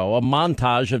this show a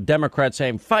montage of Democrats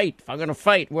saying, fight, if I'm going to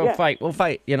fight, we'll fight,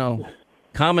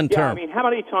 common term. How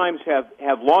many times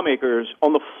have lawmakers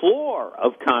on the floor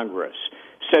of Congress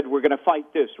said, we're going to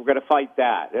fight this, we're going to fight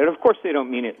that? And, of course, they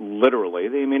don't mean it literally.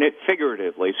 They mean it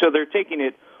figuratively. So they're taking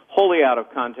it wholly out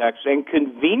of context and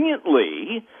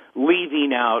conveniently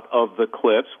leaving out of the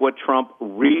clips what Trump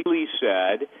really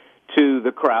said to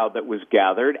the crowd that was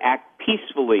gathered: act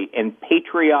peacefully and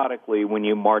patriotically when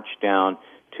you march down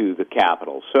to the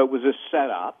Capitol. So it was a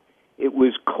setup. It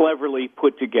was cleverly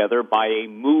put together by a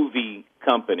movie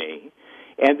company,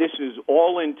 and this is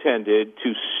all intended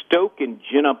to stoke and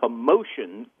gin up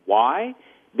emotion. Why?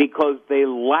 Because they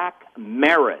lack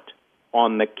merit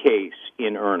on the case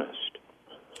in earnest.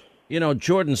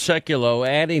 Jordan Sekulow,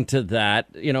 adding to that,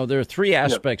 there are 3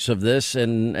 aspects of this,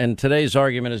 and today's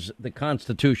argument is the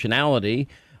constitutionality,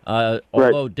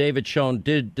 although David Schoen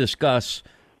did discuss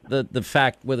the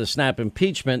fact with a snap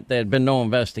impeachment there had been no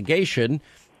investigation.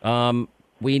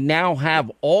 We now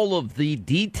have all of the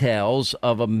details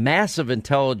of a massive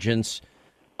intelligence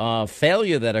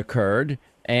failure that occurred.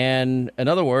 And in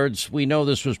other words, we know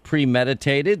this was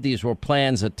premeditated. These were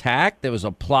plans attacked. There was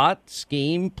a plot,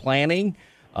 scheme, planning.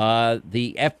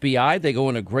 The FBI, they go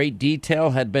into great detail,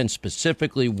 had been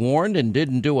specifically warned and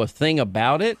didn't do a thing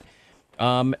about it.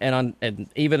 And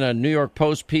even a New York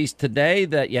Post piece today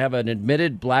that you have an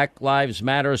admitted Black Lives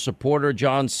Matter supporter,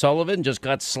 John Sullivan, just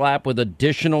got slapped with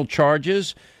additional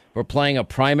charges for playing a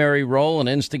primary role in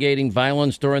instigating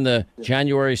violence during the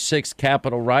January 6th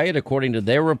Capitol riot, according to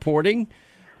their reporting.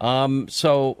 That's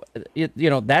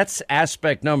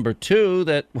aspect number 2,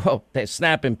 that, they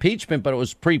snap impeachment, but it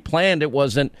was pre-planned. It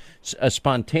wasn't a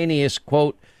spontaneous,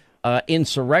 quote,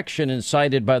 insurrection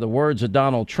incited by the words of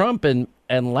Donald Trump. And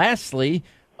lastly,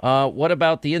 what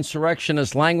about the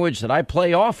insurrectionist language that I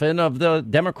play often of the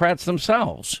Democrats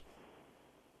themselves?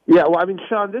 Yeah,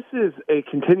 Sean, this is a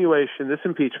continuation, this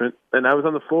impeachment, and I was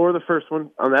on the floor of the first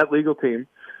one on that legal team,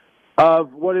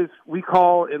 of what is we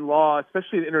call in law,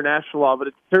 especially in international law, but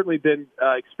it's certainly been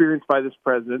experienced by this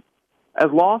president, as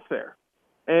lawfare.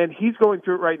 And he's going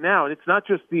through it right now. And it's not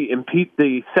just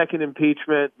the second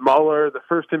impeachment, Mueller, the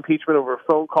first impeachment over a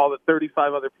phone call that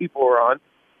 35 other people were on.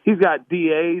 He's got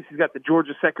DAs. He's got the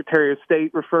Georgia Secretary of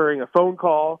State referring a phone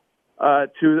call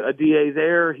to a DA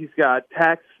there. He's got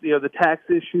tax, the tax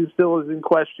issue still is in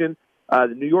question.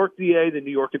 The New York DA, the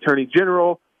New York Attorney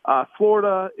General.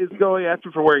 Florida is going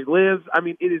after for where he lives.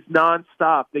 It is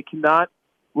nonstop. They cannot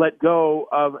let go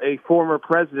of a former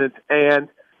president. And,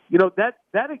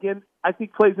 that again, I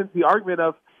think plays into the argument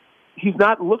of he's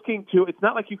not looking to, it's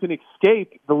not like you can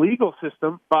escape the legal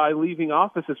system by leaving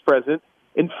office as president.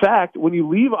 In fact, when you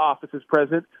leave office as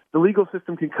president, the legal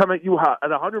system can come at you at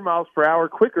 100 miles per hour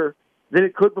quicker than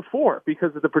it could before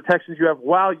because of the protections you have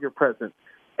while you're president.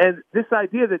 And this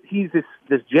idea that he's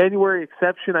this January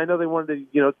exception, I know they wanted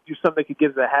to, do something that could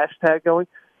get the hashtag going.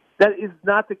 That is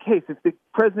not the case. If the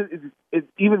president is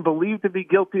even believed to be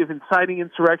guilty of inciting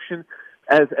insurrection,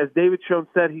 as David Schoen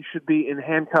said, he should be in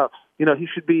handcuffs. He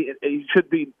should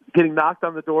be getting knocked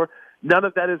on the door. None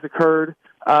of that has occurred,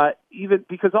 even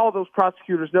because all those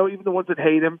prosecutors know, even the ones that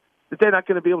hate him, that they're not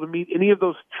going to be able to meet any of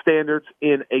those standards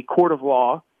in a court of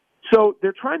law. So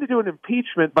they're trying to do an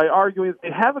impeachment by arguing that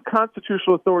they have a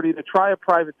constitutional authority to try a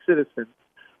private citizen,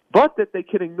 but that they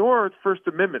can ignore First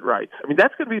Amendment rights.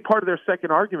 That's going to be part of their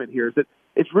second argument here, is that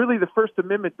it's really the First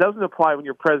Amendment doesn't apply when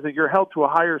you're president. You're held to a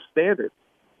higher standard.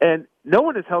 And no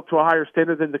one is held to a higher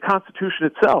standard than the Constitution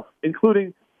itself,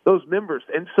 including those members.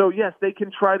 And so, yes, they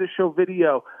can try to show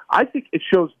video. I think it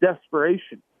shows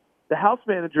desperation. The House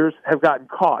managers have gotten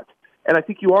caught. And I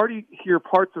think you already hear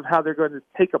parts of how they're going to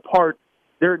take apart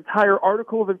their entire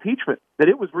article of impeachment, that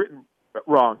it was written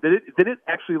wrong, that it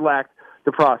actually lacked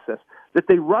the process, that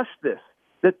they rushed this,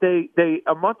 that they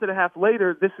a month and a half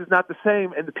later, this is not the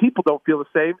same, and the people don't feel the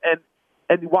same.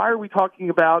 And why are we talking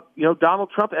about,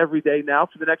 Donald Trump every day now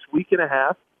for the next week and a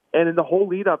half, and in the whole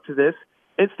lead up to this,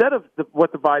 instead of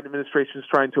what the Biden administration is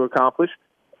trying to accomplish?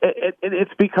 And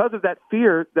it's because of that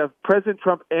fear that President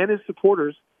Trump and his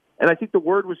supporters, and I think the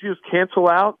word was used, cancel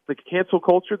out, the cancel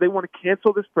culture. They want to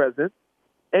cancel this president,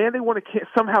 and they want to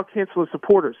somehow cancel his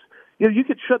supporters. You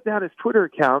could shut down his Twitter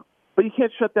account, but you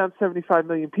can't shut down 75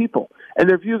 million people, and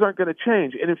their views aren't going to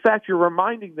change. And in fact, you're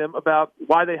reminding them about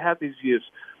why they have these views.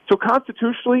 So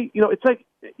constitutionally, it's like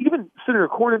even Senator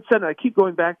Cornyn said, and I keep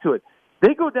going back to it,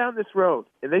 they go down this road,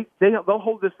 and they'll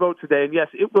hold this vote today, and yes,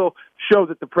 it will show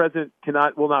that the president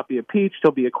will not be impeached.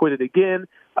 He'll be acquitted again.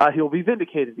 He'll be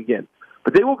vindicated again.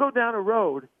 But they will go down a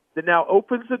road that now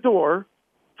opens the door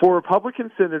for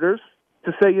Republican senators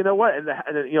to say, you know what, and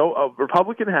a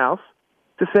Republican House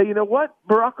to say, you know what,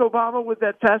 Barack Obama with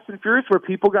that Fast and Furious where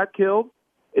people got killed,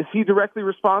 is he directly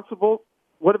responsible?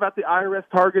 What about the IRS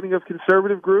targeting of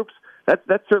conservative groups?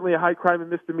 That's certainly a high crime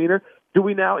and misdemeanor. Do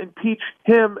we now impeach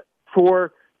him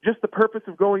for just the purpose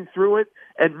of going through it,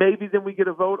 and maybe then we get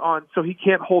a vote on so he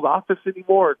can't hold office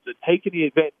anymore, to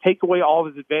take away all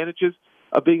of his advantages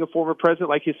of being a former president,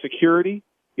 like his security?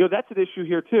 That's an issue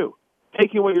here too.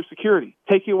 Taking away your security,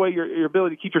 taking away your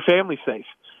ability to keep your family safe.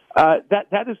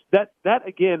 That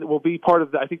again will be part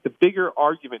of I think the bigger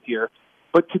argument here.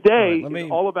 But today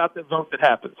it's all about the vote that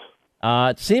happens.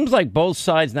 It seems like both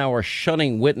sides now are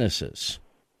shunning witnesses.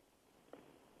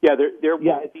 Yeah, there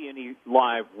won't be any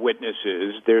live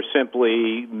witnesses. They're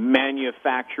simply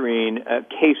manufacturing a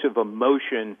case of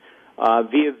emotion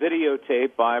via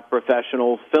videotape by a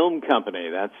professional film company.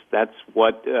 That's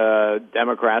what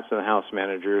Democrats and the House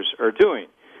managers are doing.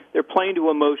 They're playing to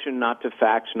emotion, not to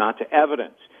facts, not to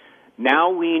evidence.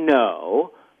 Now we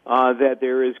know that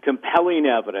there is compelling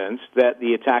evidence that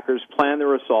the attackers planned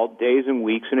their assault days and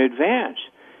weeks in advance.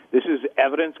 This is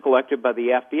evidence collected by the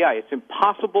FBI. It's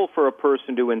impossible for a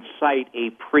person to incite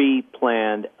a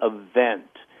pre-planned event.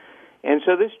 And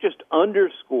so this just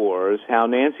underscores how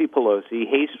Nancy Pelosi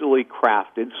hastily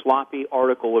crafted sloppy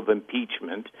article of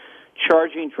impeachment,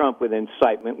 charging Trump with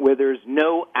incitement where there's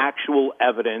no actual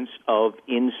evidence of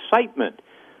incitement.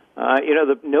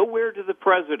 Nowhere did the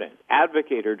president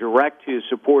advocate or direct his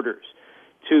supporters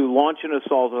to launch an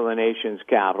assault on the nation's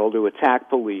capital, to attack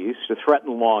police, to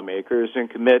threaten lawmakers, and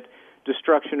commit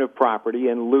destruction of property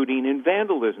and looting and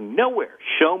vandalism. Nowhere.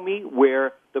 Show me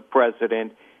where the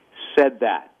president said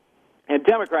that. And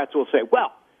Democrats will say,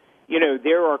 well,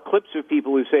 there are clips of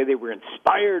people who say they were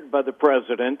inspired by the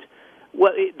president.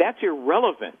 Well, that's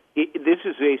irrelevant. This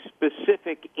is a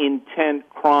specific intent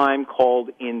crime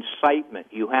called incitement.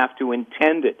 You have to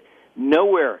intend it.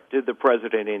 Nowhere did the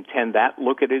president intend that.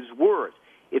 Look at his words.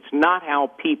 It's not how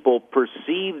people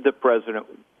perceive the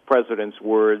president's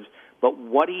words, but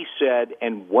what he said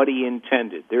and what he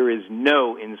intended. There is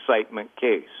no incitement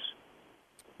case.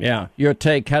 Yeah. Your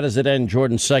take, how does it end,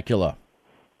 Jordan Sekula?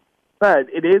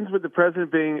 It ends with the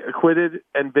president being acquitted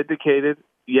and vindicated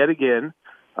yet again.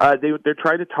 They're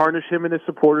trying to tarnish him and his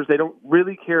supporters. They don't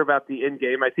really care about the end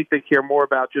game. I think they care more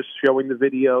about just showing the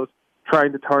videos,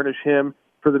 trying to tarnish him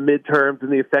for the midterms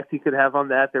and the effect he could have on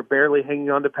that. They're barely hanging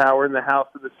on to power in the House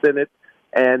and the Senate.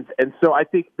 And so I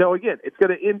think, though, again, it's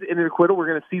going to end in an acquittal. We're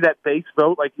going to see that base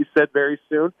vote, like you said, very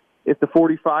soon. If the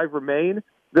 45 remain,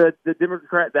 the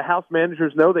House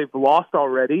managers know they've lost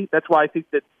already. That's why I think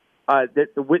that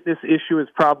the witness issue is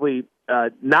probably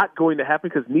not going to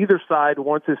happen, because neither side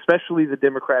wants, especially the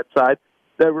Democrat side.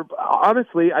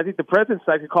 Honestly, I think the president's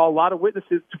side could call a lot of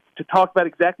witnesses to talk about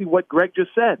exactly what Greg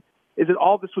just said, is that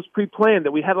all this was pre-planned,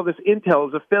 that we had all this intel.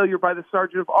 It was a failure by the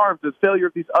Sergeant of Arms, it was a failure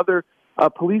of these other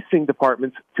policing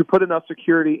departments to put enough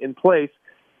security in place.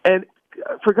 And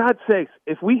for God's sakes,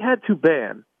 if we can't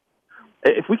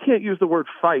use the word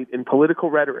fight in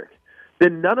political rhetoric,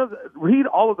 then read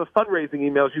all of the fundraising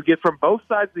emails you get from both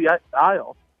sides of the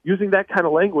aisle using that kind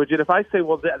of language. And if I say,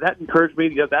 well, that encouraged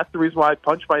me, that's the reason why I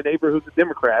punched my neighbor who's a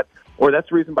Democrat, or that's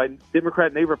the reason my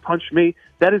Democrat neighbor punched me,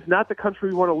 that is not the country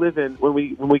we want to live in when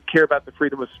we care about the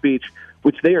freedom of speech,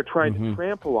 which they are trying to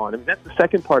trample on. I mean, that's the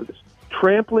second part of this,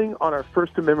 trampling on our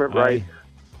First Amendment right.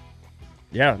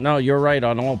 Yeah, no, you're right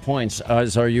on all points,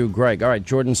 as are you, Greg. All right,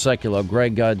 Jordan Sekula,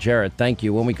 Greg Jarrett, thank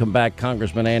you. When we come back,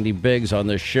 Congressman Andy Biggs on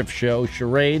the Schiff Show,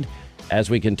 Charade as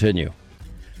we continue.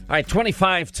 All right,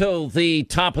 25 till the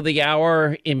top of the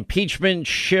hour. Impeachment,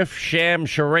 shift, sham,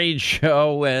 charade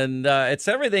show. And it's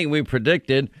everything we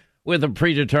predicted with a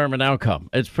predetermined outcome.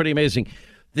 It's pretty amazing.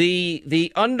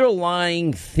 The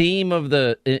underlying theme of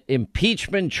the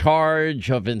impeachment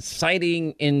charge of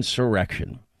inciting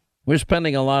insurrection. We're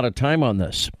spending a lot of time on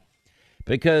this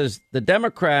because the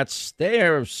Democrats,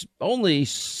 they're only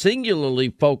singularly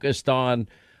focused on,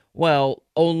 well,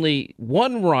 only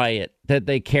one riot that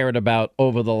they cared about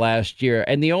over the last year.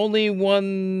 And the only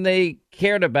one they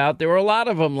cared about, there were a lot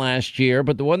of them last year,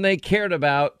 but the one they cared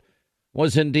about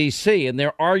was in D.C. And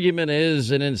their argument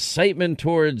is an incitement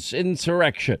towards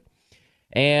insurrection.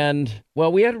 And,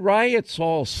 well, we had riots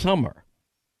all summer.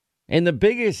 In the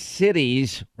biggest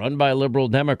cities run by liberal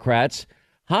Democrats,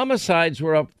 homicides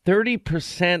were up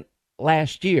 30%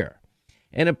 last year.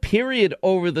 In a period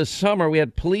over the summer, we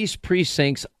had police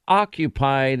precincts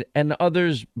occupied and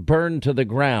others burned to the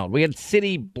ground. We had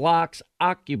city blocks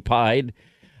occupied,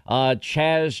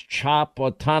 Chaz, Chop,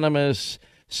 Autonomous,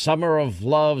 Summer of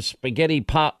Love, spaghetti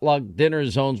potluck dinner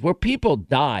zones where people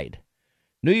died.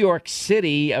 New York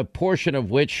City, a portion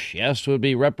of which, yes, would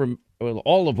be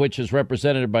all of which is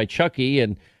represented by Chucky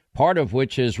and part of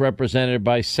which is represented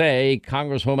by, say,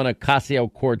 Congresswoman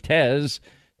Ocasio-Cortez,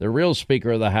 the real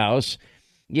Speaker of the House.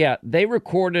 Yeah, they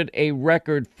recorded a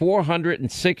record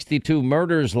 462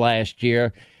 murders last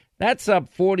year. That's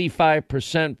up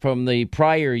 45% from the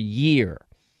prior year.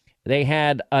 They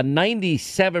had a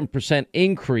 97%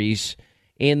 increase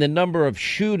in the number of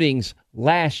shootings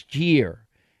last year.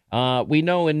 We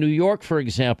know in New York, for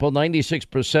example,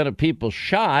 96% of people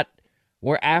shot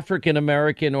were African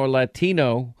American or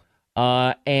Latino.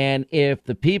 And if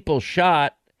the people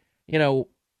shot, they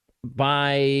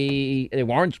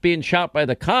weren't being shot by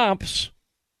the cops.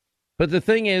 But the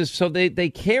thing is, so they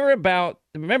care about,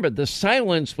 remember, the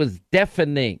silence was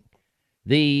deafening.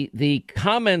 The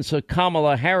comments of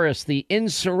Kamala Harris, the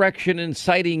insurrection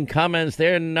inciting comments,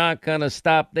 they're not going to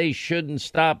stop. They shouldn't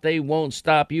stop. They won't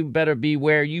stop. You better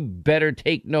beware. You better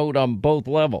take note on both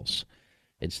levels.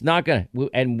 It's not going to,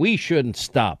 and we shouldn't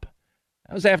stop.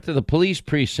 That was after the police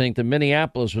precinct in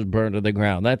Minneapolis was burned to the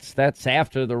ground. That's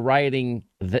after the rioting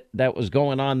that was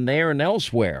going on there and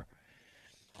elsewhere.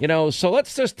 So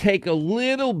let's just take a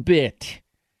little bit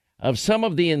of some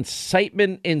of the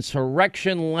incitement,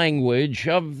 insurrection language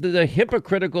of the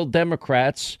hypocritical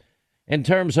Democrats in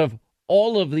terms of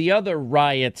all of the other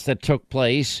riots that took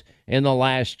place in the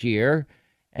last year.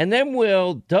 And then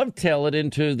we'll dovetail it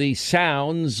into the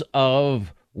sounds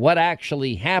of what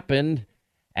actually happened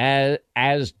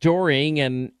as during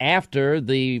and after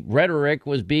the rhetoric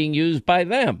was being used by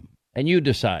them. And you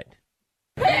decide.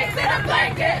 Pigs in a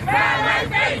blanket, fry like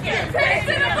bacon. Pigs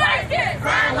in a blanket,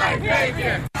 fry like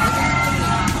bacon.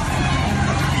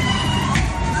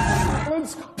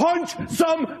 Punch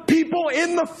some people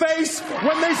in the face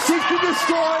when they seek to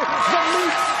destroy the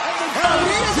meat and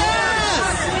the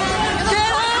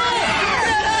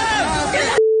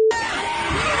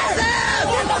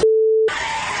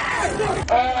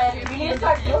And we need to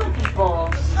start killing people.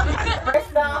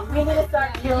 First off, we need to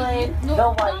start killing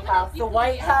the White House. The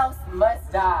White House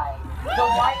must die. The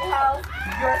White House,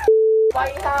 your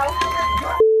White House,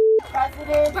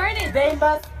 your president, they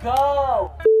must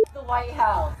go. The White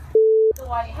House. The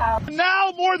White House.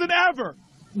 Now more than ever,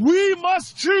 we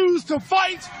must choose to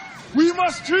fight. We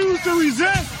must choose to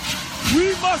resist.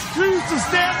 We must choose to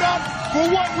stand up for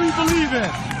what we believe in.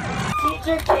 Teach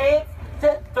your kids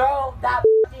to throw that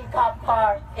cop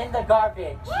car in the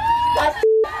garbage. That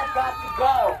has got to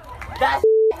go. That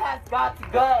has got to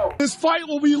go. This fight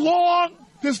will be long.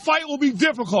 This fight will be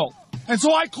difficult. And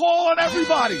so I call on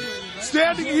everybody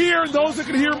standing here and those that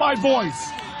can hear my voice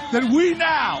that we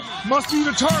now must be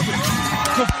determined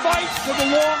to fight for the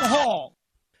long haul.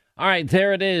 All right,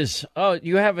 there it is. Oh,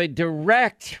 you have a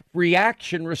direct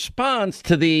reaction response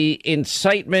to the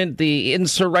incitement, the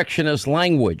insurrectionist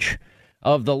language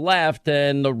of the left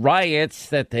and the riots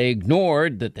that they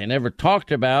ignored, that they never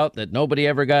talked about, that nobody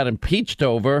ever got impeached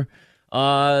over,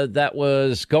 that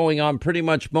was going on pretty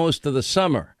much most of the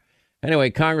summer.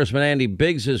 Anyway, Congressman Andy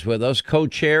Biggs is with us,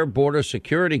 co-chair, Border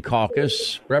Security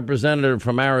Caucus, representative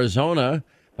from Arizona.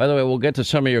 By the way, we'll get to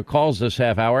some of your calls this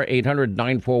half hour.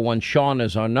 800-941-SEAN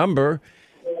is our number.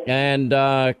 And,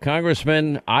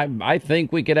 Congressman, I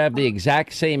think we could have the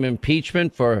exact same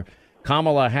impeachment for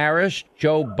Kamala Harris,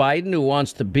 Joe Biden, who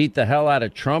wants to beat the hell out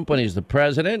of Trump when he's the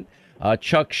president,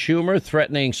 Chuck Schumer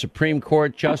threatening Supreme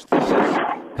Court justices,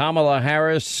 Kamala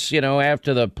Harris,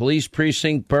 after the police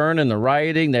precinct burn and the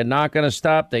rioting, they're not going to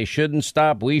stop. They shouldn't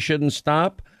stop. We shouldn't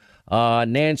stop.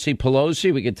 Nancy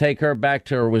Pelosi, we could take her back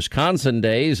to her Wisconsin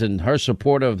days and her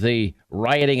support of the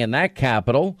rioting in that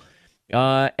Capitol.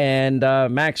 And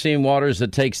Maxine Waters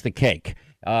that takes the cake.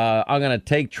 I'm going to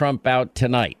take Trump out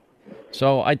tonight.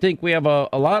 So I think we have a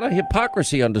lot of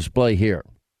hypocrisy on display here.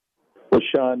 Well,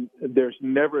 Sean, there's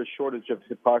never a shortage of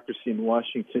hypocrisy in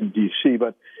Washington, D.C.,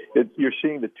 but you're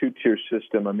seeing the two-tier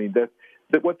system. I mean,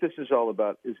 that what this is all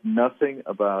about is nothing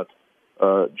about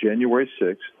January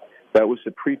 6th. That was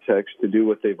a pretext to do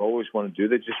what they've always wanted to do.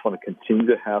 They just want to continue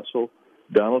to hassle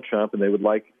Donald Trump, and they would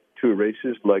like to erase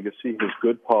his legacy, his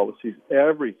good policies,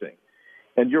 everything.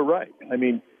 And you're right. I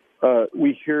mean,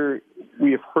 we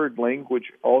have heard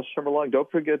language all summer long. Don't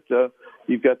forget,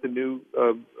 you've got the new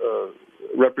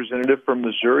representative from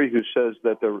Missouri who says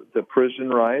that the prison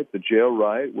riot, the jail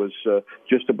riot, was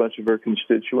just a bunch of her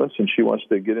constituents, and she wants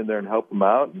to get in there and help them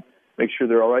out and make sure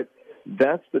they're all right.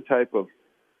 That's the type of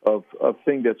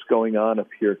thing that's going on up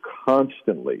here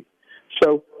constantly.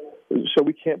 So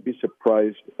we can't be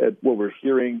surprised at what we're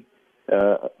hearing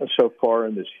so far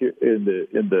in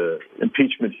the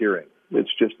impeachment hearing. It's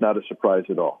just not a surprise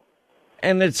at all.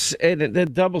 And the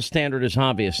double standard is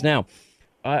obvious. Now,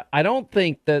 I don't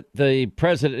think that the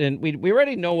president, we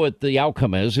already know what the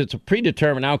outcome is. It's a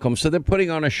predetermined outcome. So they're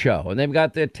putting on a show, and they've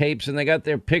got their tapes and they got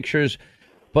their pictures.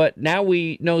 But now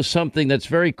we know something that's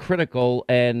very critical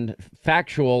and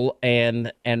factual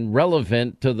and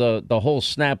relevant to the whole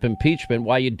snap impeachment.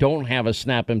 Why you don't have a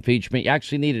snap impeachment. You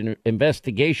actually need an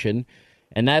investigation.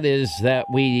 And that is that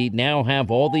we now have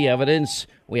all the evidence.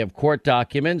 We have court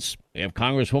documents. We have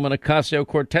Congresswoman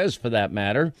Ocasio-Cortez, for that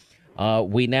matter.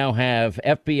 We now have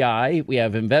FBI. We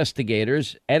have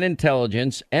investigators and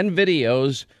intelligence and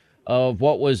videos of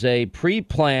what was a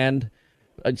pre-planned,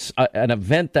 an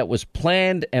event that was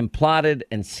planned and plotted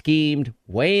and schemed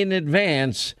way in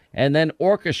advance and then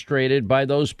orchestrated by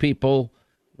those people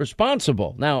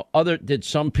responsible. Now, did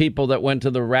some people that went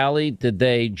to the rally, did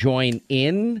they join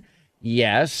in?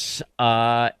 Yes.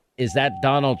 Is that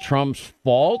Donald Trump's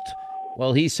fault?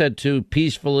 Well, he said to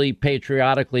peacefully,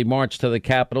 patriotically march to the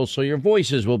Capitol so your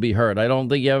voices will be heard. I don't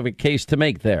think you have a case to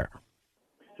make there.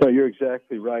 No, you're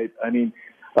exactly right. I mean,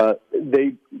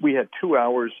 we had 2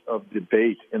 hours of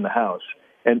debate in the House,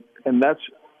 and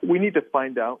we need to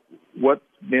find out what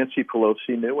Nancy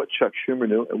Pelosi knew, what Chuck Schumer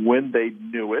knew, and when they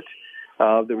knew it.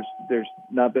 There's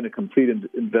not been a complete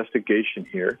investigation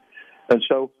here, and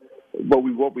so what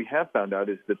we have found out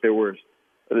is that there was.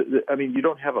 I mean, you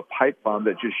don't have a pipe bomb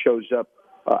that just shows up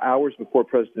hours before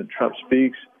President Trump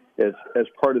speaks as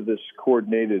part of this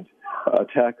coordinated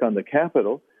attack on the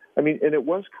Capitol. I mean, and it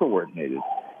was coordinated,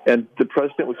 and the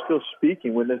president was still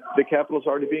speaking when the Capitol's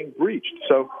already being breached.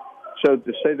 So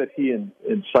to say that he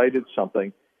incited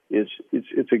something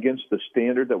it's against the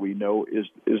standard that we know is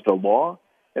the law,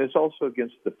 and it's also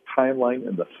against the timeline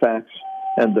and the facts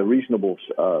and the reasonable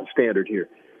standard here.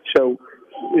 So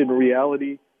in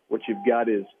reality, what you've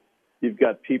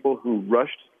got people who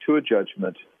rushed to a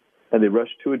judgment, and they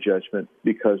rushed to a judgment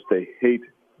because they hate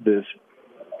this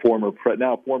former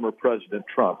President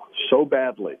Trump so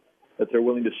badly that they're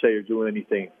willing to say or do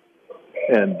anything.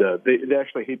 And they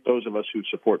actually hate those of us who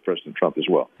support President Trump as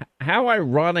well. How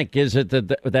ironic is it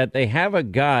that they have a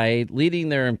guy leading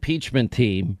their impeachment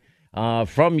team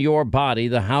from your body,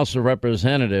 the House of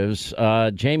Representatives,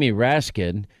 Jamie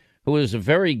Raskin, who is the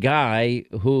very guy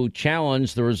who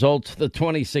challenged the results of the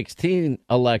 2016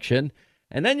 election.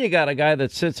 And then you got a guy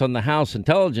that sits on the House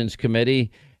Intelligence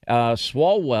Committee,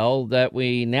 Swalwell, that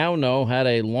we now know had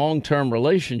a long-term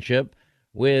relationship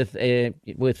with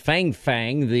Fang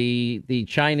Fang, the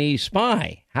Chinese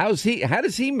spy. How does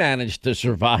he manage to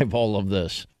survive all of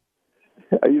this?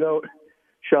 You know,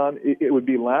 Sean, it would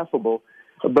be laughable.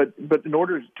 But in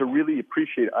order to really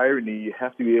appreciate irony, you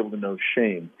have to be able to know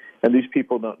shame. And these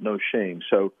people don't know shame.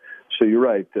 So you're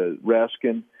right.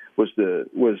 Raskin was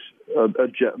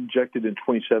objected in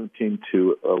 2017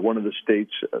 to one of the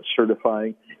states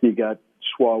certifying. You got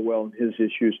Swalwell and his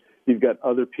issues. You've got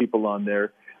other people on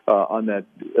there on that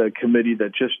committee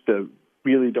that just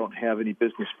really don't have any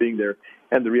business being there.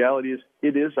 And the reality is,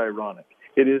 it is ironic.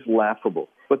 It is laughable.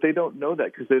 But they don't know that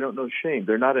because they don't know shame.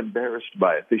 They're not embarrassed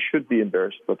by it. They should be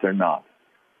embarrassed, but they're not.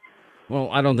 Well,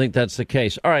 I don't think that's the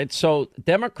case. All right, so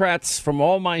Democrats, from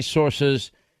all my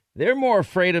sources, they're more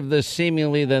afraid of this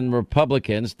seemingly than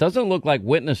Republicans. Doesn't look like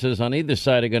witnesses on either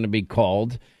side are going to be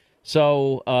called.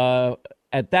 So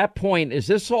at that point, is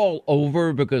this all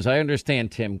over? Because I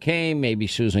understand Tim Kaine, maybe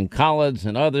Susan Collins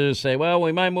and others say, well,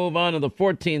 we might move on to the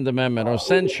 14th Amendment or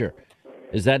censure.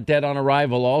 Is that dead on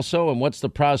arrival also? And what's the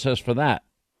process for that?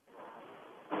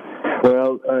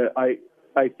 Well,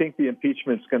 I think the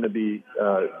impeachment's going to be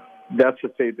that's a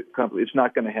fate that it's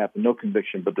not going to happen. No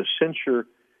conviction, but the censure,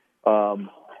 that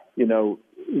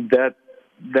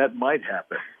might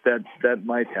happen. That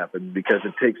might happen because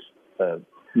it takes,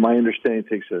 my understanding,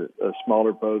 takes a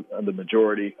smaller vote on the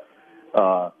majority.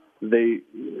 A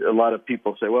lot of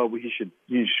people say, well, we should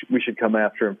come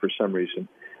after him for some reason.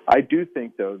 I do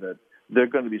think, though, that they're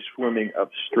going to be swimming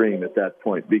upstream at that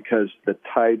point because the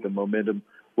tide, the momentum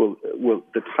will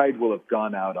have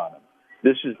gone out on them.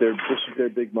 This is their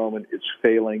big moment. It's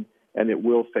failing, and it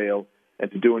will fail.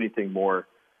 And to do anything more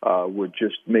would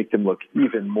just make them look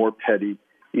even more petty,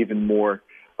 even more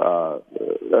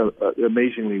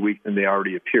amazingly weak than they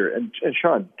already appear. And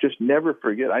Sean, just never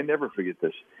forget. I never forget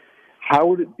this. How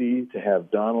would it be to have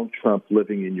Donald Trump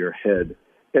living in your head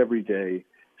every day,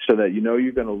 so that you know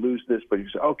you're going to lose this, but you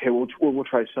say, okay, we'll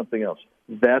try something else.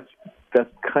 That's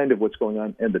kind of what's going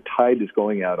on, and the tide is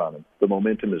going out on him. The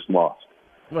momentum is lost.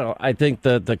 Well, I think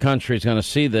that the country is going to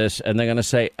see this, and they're going to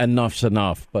say enough's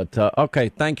enough. But, okay,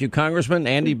 thank you, Congressman.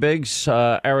 Andy Biggs,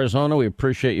 Arizona, we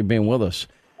appreciate you being with us.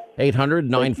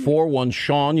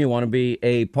 800-941-SEAN, you want to be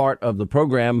a part of the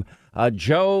program.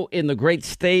 Joe in the great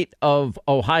state of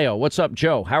Ohio. What's up,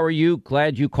 Joe? How are you?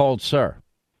 Glad you called, sir.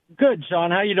 Good,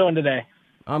 Sean. How you doing today?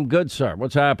 I'm good, sir.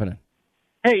 What's happening?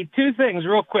 Hey, two things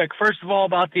real quick. First of all,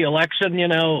 about the election,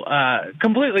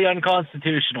 completely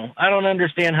unconstitutional. I don't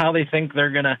understand how they think they're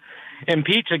going to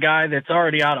impeach a guy that's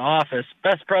already out of office.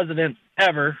 Best president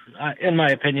ever, in my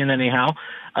opinion, anyhow.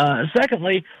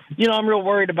 Secondly, I'm real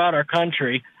worried about our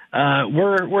country.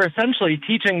 We're essentially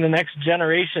teaching the next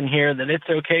generation here that it's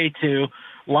okay to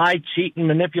lie, cheat, and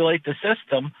manipulate the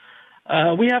system.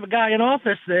 We have a guy in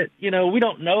office that, we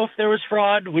don't know if there was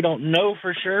fraud. We don't know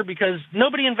for sure because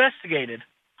nobody investigated.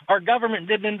 Our government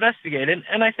didn't investigate it,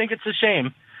 and I think it's a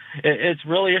shame. It's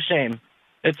really a shame.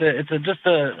 It's just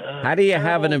a how do you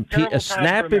have a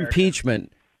snap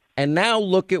impeachment, and now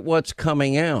look at what's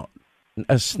coming out?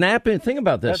 Think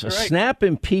about this. That's right. Snap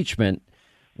impeachment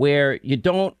where you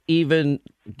don't even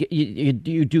you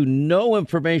do no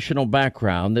informational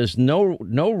background. There's no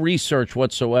research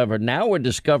whatsoever. Now we're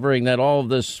discovering that all of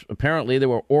this, apparently there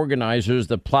were organizers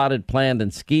that plotted, planned,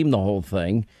 and schemed the whole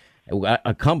thing,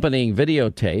 accompanying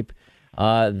videotape.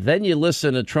 Then you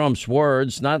listen to Trump's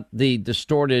words, not the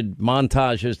distorted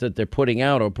montages that they're putting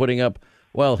out or putting up,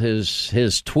 well, his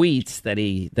tweets that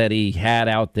he had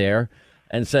out there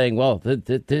and saying, well,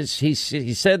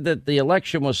 he said that the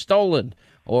election was stolen.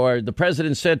 Or the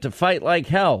president said to fight like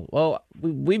hell. Well,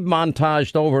 we've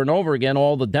montaged over and over again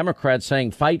all the Democrats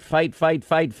saying fight, fight, fight,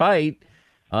 fight, fight.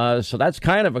 So that's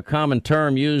kind of a common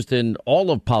term used in all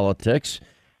of politics.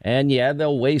 And, yeah,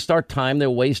 they'll waste our time.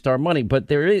 They'll waste our money. But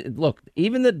look,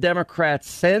 even the Democrats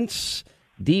sense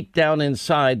deep down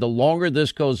inside, the longer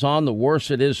this goes on, the worse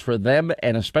it is for them.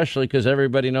 And especially because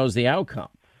everybody knows the outcome.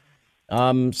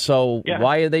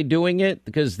 Why are they doing it?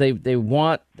 Because they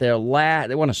want they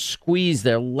want to squeeze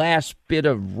their last bit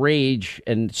of rage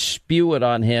and spew it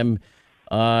on him.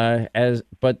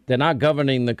 But they're not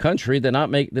governing the country. They're not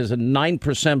there's a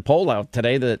 9% poll out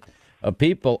today that of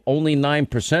people, only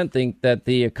 9% think that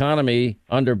the economy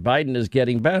under Biden is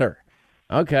getting better.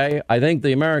 Okay, I think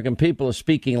the American people are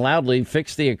speaking loudly.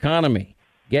 Fix the economy.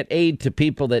 Get aid to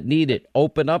people that need it.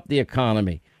 Open up the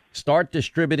economy. Start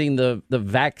distributing the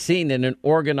vaccine in an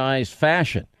organized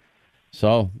fashion.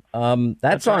 So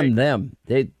that's on right. Them.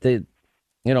 They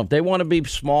if they want to be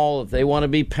small, if they want to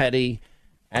be petty,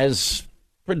 as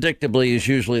predictably is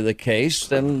usually the case,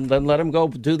 then let them go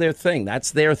do their thing.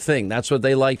 That's their thing. That's what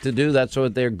they like to do. That's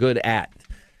what they're good at.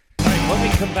 All right, when we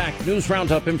come back, news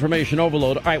roundup, information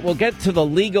overload. All right, we'll get to the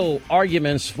legal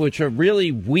arguments, which are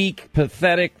really weak,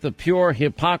 pathetic, the pure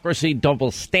hypocrisy,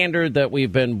 double standard that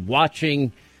we've been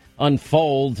watching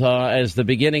unfold as the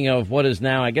beginning of what is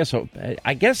now, I guess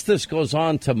this goes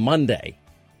on to Monday.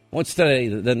 What's today?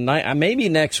 The night, maybe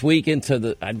next week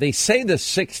into they say the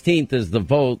 16th is the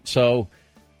vote, so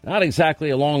not exactly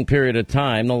a long period of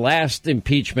time. The last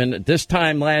impeachment this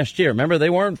time last year. Remember, they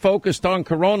weren't focused on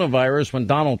coronavirus when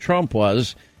Donald Trump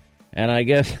was, and I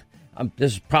guess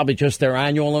this is probably just their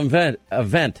annual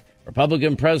event.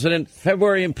 Republican president,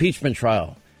 February impeachment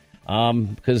trial.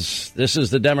 Because this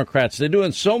is the Democrats. They're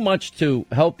doing so much to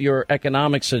help your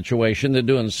economic situation. They're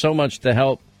doing so much to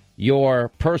help your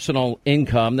personal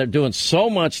income. They're doing so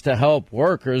much to help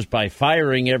workers by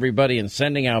firing everybody and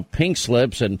sending out pink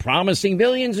slips and promising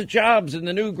millions of jobs in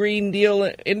the new Green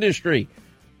Deal industry.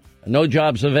 No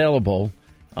jobs available,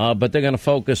 but they're going to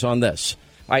focus on this.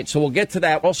 All right, so we'll get to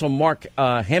that. Also, Mark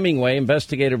Hemingway,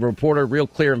 investigative reporter, Real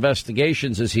Clear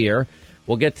Investigations, is here.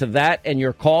 We'll get to that and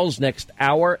your calls next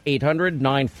hour,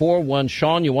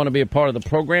 800-941-SEAN. You want to be a part of the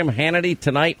program. Hannity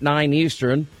tonight, 9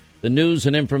 Eastern. the news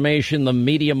and information the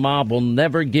media mob will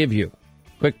never give you.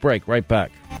 Quick break, right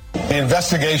back. The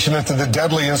investigation into the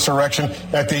deadly insurrection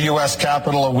at the U.S.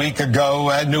 Capitol a week ago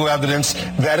had new evidence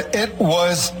that it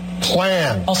was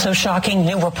planned. Also shocking,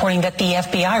 new reporting that the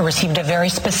FBI received a very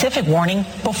specific warning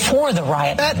before the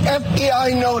riot. That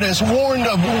FBI notice warned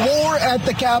of war at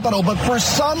the Capitol, but for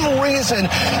some reason,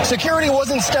 security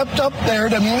wasn't stepped up there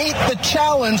to meet the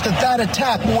challenge that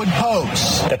attack would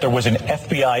pose. That there was an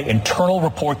FBI internal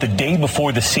report the day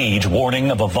before the siege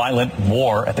warning of a violent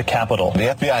war at the Capitol.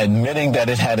 The FBI admitting that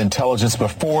it had intelligence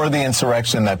before the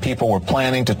insurrection that people were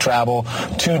planning to travel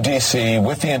to D.C.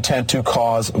 with the intent to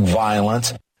cause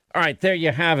violence. All right, there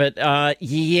you have it.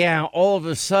 All of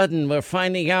a sudden we're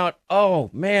finding out, oh,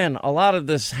 man, a lot of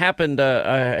this happened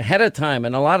ahead of time.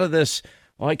 And a lot of this,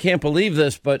 well, I can't believe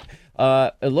this, but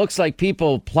it looks like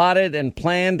people plotted and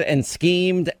planned and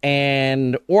schemed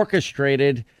and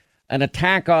orchestrated an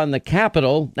attack on the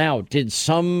Capitol. Now, did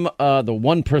some, the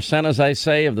 1%, as I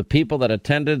say, of the people that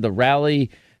attended the rally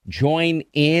join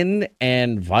in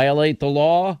and violate the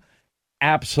law?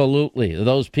 Absolutely. Are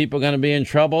those people going to be in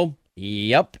trouble?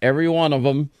 Yep, every one of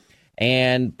them.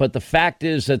 But the fact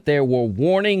is that there were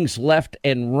warnings left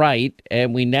and right,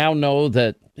 and we now know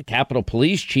that the Capitol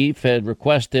Police Chief had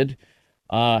requested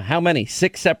how many?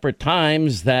 6 separate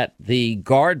times that the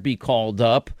guard be called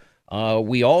up.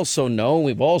 We also know,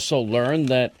 we've also learned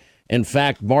that, in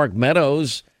fact, Mark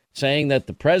Meadows saying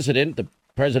that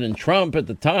President Trump at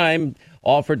the time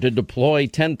offered to deploy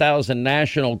 10,000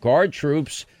 National Guard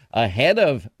troops ahead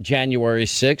of January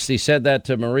 6th. He said that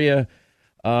to Maria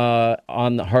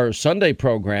on her Sunday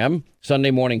program, Sunday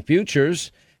Morning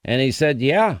Futures. And he said,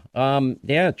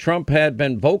 Trump had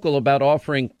been vocal about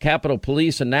offering Capitol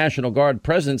Police and National Guard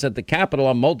presence at the Capitol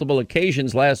on multiple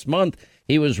occasions last month.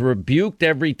 He was rebuked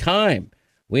every time.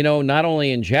 We know not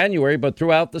only in January, but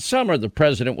throughout the summer, the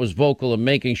president was vocal in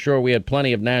making sure we had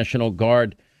plenty of National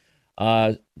Guard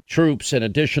troops and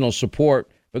additional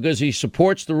support, because he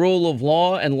supports the rule of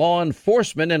law and law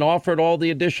enforcement and offered all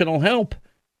the additional help.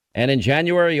 And in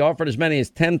January, he offered as many as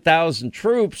 10,000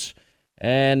 troops,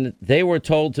 and they were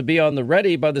told to be on the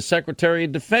ready by the Secretary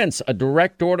of Defense, a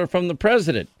direct order from the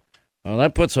president. Well,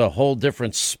 that puts a whole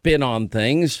different spin on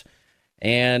things.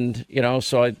 And,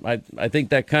 so I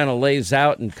think that kind of lays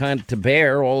out and kind of to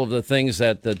bear all of the things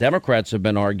that the Democrats have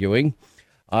been arguing.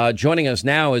 Joining us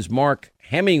now is Mark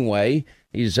Hemingway.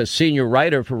 He's a senior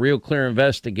writer for Real Clear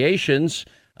Investigations.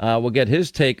 We'll get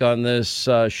his take on this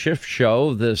Schiff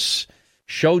show, this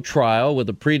show trial with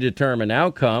a predetermined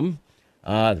outcome.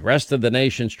 The rest of the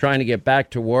nation's trying to get back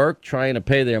to work, trying to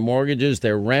pay their mortgages,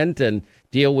 their rent, and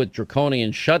deal with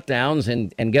draconian shutdowns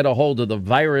and get a hold of the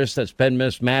virus that's been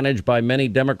mismanaged by many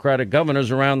Democratic governors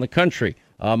around the country.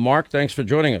 Mark, thanks for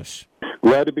joining us.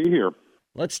 Glad to be here.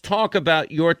 Let's talk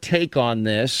about your take on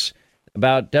this,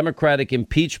 about Democratic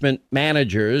impeachment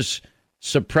managers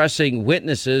suppressing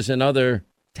witnesses and other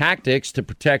tactics to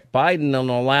protect Biden and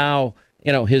allow,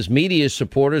 his media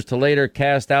supporters to later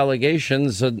cast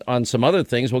allegations on some other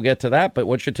things. We'll get to that. But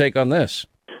what's your take on this?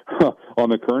 On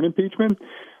the current impeachment?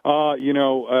 Well,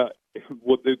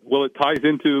 it ties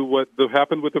into what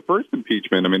happened with the first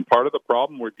impeachment. I mean, part of the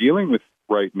problem we're dealing with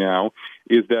right now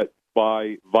is that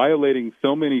by violating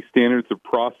so many standards of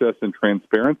process and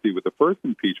transparency with the first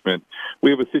impeachment,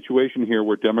 we have a situation here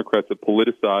where Democrats have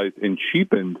politicized and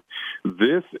cheapened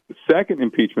this second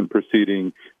impeachment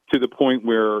proceeding to the point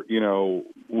where,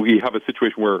 we have a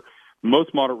situation where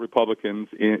most moderate Republicans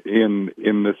in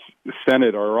the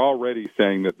Senate are already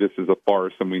saying that this is a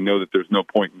farce, and we know that there's no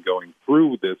point in going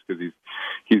through this because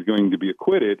he's going to be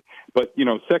acquitted. But,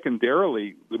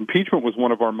 secondarily, impeachment was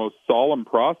one of our most solemn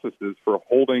processes for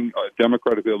holding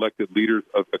democratically elected leaders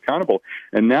accountable.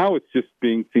 And now it's just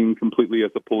being seen completely as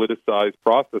a politicized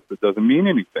process that doesn't mean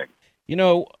anything.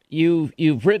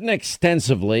 You've written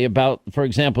extensively about, for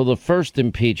example, the first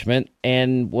impeachment,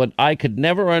 and what I could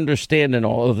never understand in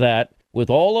all of that, with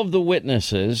all of the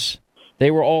witnesses, they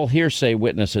were all hearsay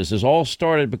witnesses. This all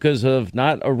started because of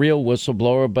not a real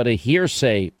whistleblower, but a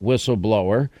hearsay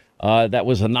whistleblower that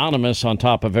was anonymous on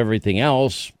top of everything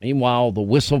else. Meanwhile, the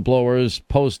whistleblowers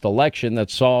post-election that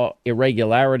saw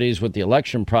irregularities with the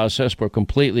election process were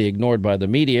completely ignored by the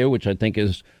media, which I think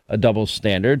is a double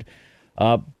standard.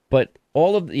 But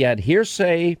you had a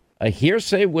hearsay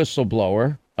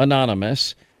whistleblower,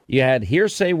 anonymous, you had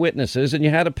hearsay witnesses, and you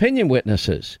had opinion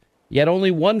witnesses. You had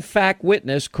only one fact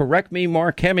witness, correct me,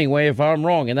 Mark Hemingway, if I'm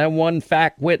wrong, and that one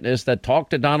fact witness that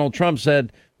talked to Donald Trump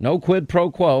said, no quid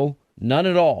pro quo, none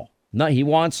at all. No, he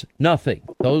wants nothing.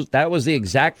 That was the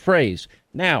exact phrase.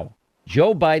 Now,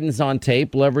 Joe Biden's on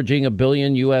tape leveraging $1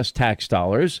 billion U.S. tax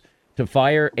dollars to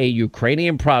fire a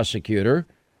Ukrainian prosecutor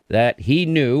that he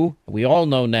knew, we all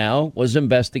know now, was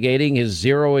investigating his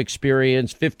zero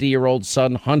experience 50-year-old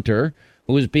son, Hunter,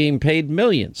 who was being paid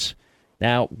millions.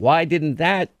 Now, why didn't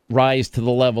that rise to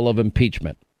the level of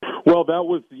impeachment? Well, that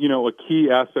was, a key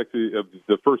aspect of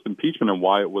the first impeachment and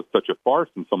why it was such a farce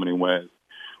in so many ways,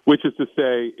 which is to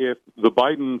say, if the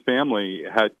Biden family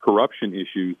had corruption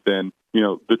issues, then,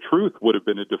 the truth would have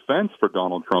been a defense for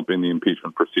Donald Trump in the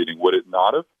impeachment proceeding, would it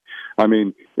not have? I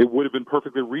mean, it would have been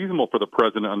perfectly reasonable for the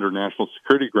president under national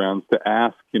security grounds to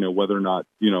ask, whether or not,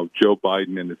 Joe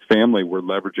Biden and his family were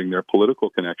leveraging their political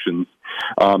connections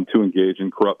to engage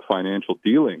in corrupt financial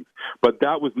dealings. But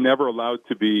that was never allowed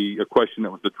to be a question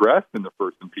that was addressed in the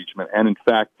first impeachment. And in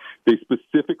fact, they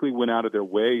specifically went out of their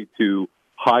way to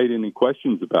hide any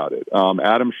questions about it.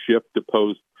 Adam Schiff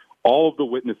deposed all of the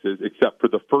witnesses except for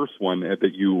the first one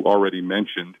that you already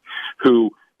mentioned, who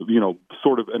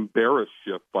sort of embarrassed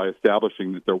Schiff by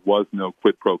establishing that there was no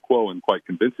quid pro quo, and quite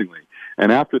convincingly.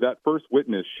 And after that first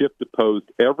witness, Schiff deposed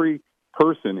every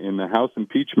person in the House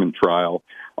impeachment trial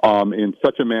in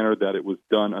such a manner that it was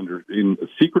done in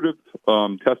secretive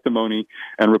testimony,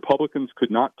 and Republicans could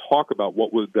not talk about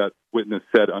what was that witness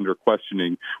said under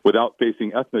questioning without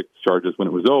facing ethics charges when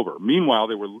it was over. Meanwhile,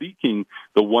 they were leaking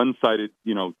the one-sided,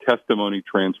 testimony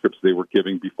transcripts they were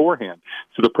giving beforehand,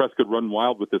 so the press could run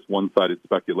wild with this one-sided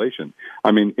speculation.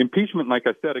 I mean, impeachment, like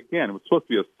I said, again, it was supposed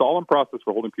to be a solemn process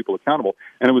for holding people accountable,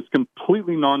 and it was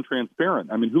completely non-transparent.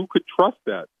 I mean, who could trust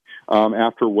that?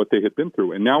 After what they had been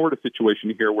through. And now we're in a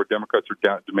situation here where Democrats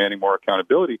are demanding more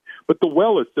accountability, but the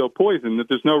well is so poisoned that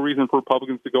there's no reason for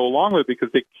Republicans to go along with it because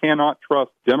they cannot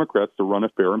trust Democrats to run a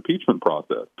fair impeachment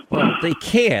process. Well, they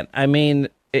can't. I mean,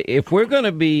 if we're going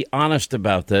to be honest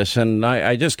about this, and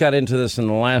I just got into this in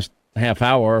the last half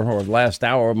hour or last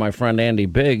hour with my friend Andy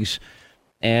Biggs,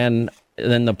 and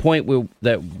then the point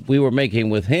that we were making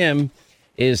with him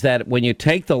is that when you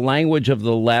take the language of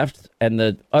the left and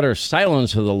the utter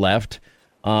silence of the left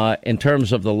in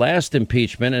terms of the last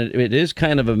impeachment, it is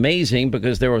kind of amazing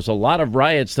because there was a lot of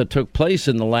riots that took place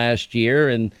in the last year,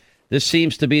 and this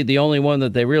seems to be the only one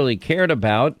that they really cared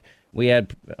about. We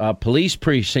had police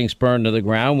precincts burned to the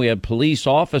ground. We had police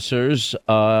officers,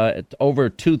 over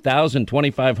 2,000,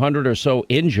 2,500 or so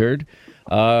injured.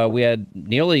 We had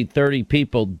nearly 30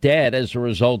 people dead as a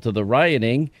result of the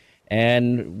rioting.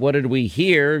 And what did we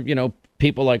hear?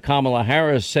 People like Kamala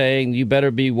Harris saying, you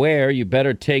better beware, you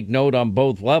better take note on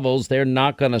both levels. They're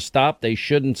not going to stop. They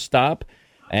shouldn't stop.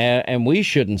 And we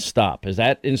shouldn't stop. Is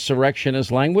that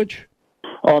insurrectionist language?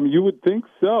 You would think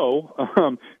so.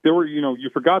 There were, you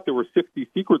forgot there were 60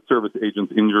 Secret Service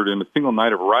agents injured in a single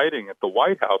night of rioting at the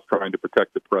White House trying to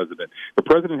protect the president. The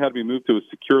president had to be moved to a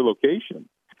secure location.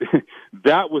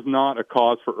 That was not a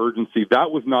cause for urgency.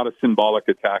 That was not a symbolic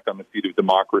attack on the seat of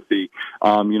democracy.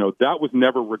 That was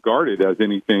never regarded as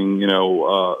anything,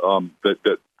 that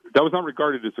was not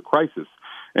regarded as a crisis.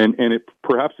 And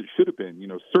perhaps it should have been,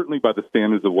 certainly by the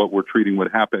standards of what we're treating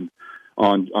what happened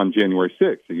on January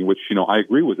 6th, which, I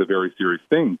agree was a very serious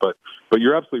thing. But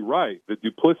you're absolutely right. The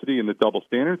duplicity and the double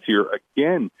standards here,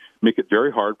 again, make it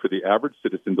very hard for the average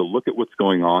citizen to look at what's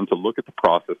going on, to look at the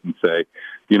process and say,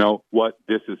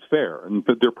 this is fair. And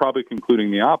they're probably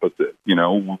concluding the opposite.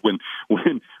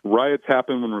 When riots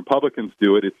happen, when Republicans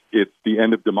do it, it's the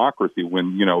end of democracy.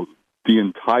 When, the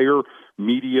entire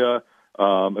media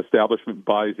establishment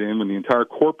buys in, when the entire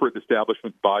corporate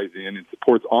establishment buys in and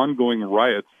supports ongoing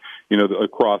riots,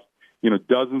 across,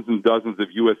 dozens and dozens of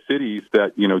U.S. cities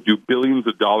that, do billions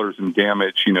of dollars in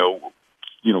damage,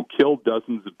 kill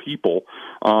dozens of people,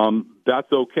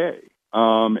 that's okay.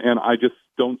 And I just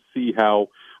don't see how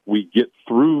we get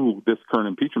through this current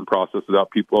impeachment process without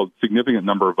a significant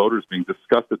number of voters being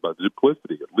disgusted by the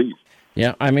duplicity, at least.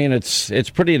 Yeah, I mean,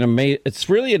 it's really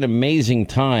an amazing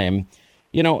time.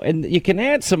 And you can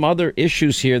add some other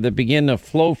issues here that begin to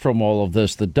flow from all of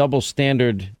this, the double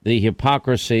standard, the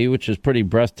hypocrisy, which is pretty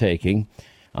breathtaking.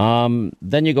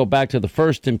 Then you go back to the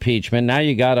first impeachment. Now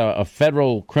you got a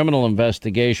federal criminal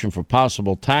investigation for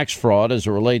possible tax fraud as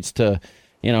it relates to,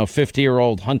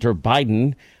 50-year-old Hunter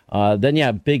Biden. Then you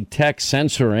have big tech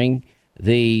censoring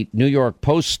the New York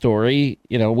Post story,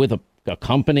 with a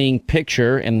accompanying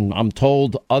picture, and I'm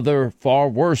told other far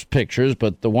worse pictures,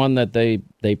 but the one that they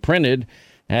printed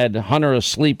had Hunter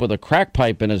asleep with a crack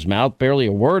pipe in his mouth, barely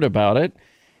a word about it.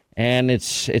 And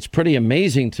it's pretty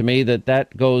amazing to me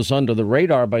that goes under the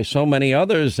radar by so many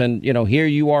others. And, here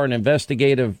you are, an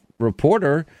investigative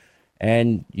reporter,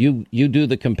 and you do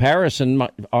the comparison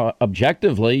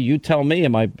objectively. You tell me,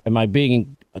 am I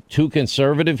being too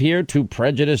conservative here, too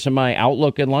prejudiced in my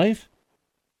outlook in life?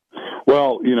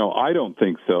 Well, I don't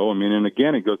think so. I mean, and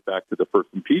again, it goes back to the first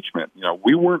impeachment.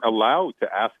 We weren't allowed to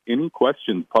ask any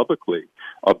questions publicly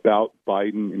about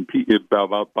Biden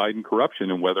corruption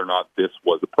and whether or not this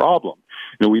was a problem.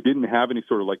 We didn't have any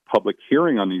sort of public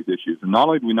hearing on these issues. And not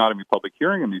only did we not have any public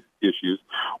hearing on these issues,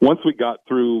 once we got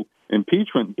through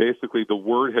impeachment, basically the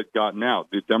word had gotten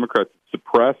out. The Democrats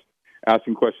suppressed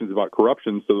asking questions about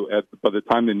corruption. So by the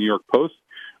time the New York Post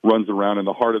runs around in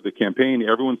the heart of the campaign,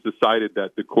 everyone's decided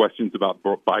that the questions about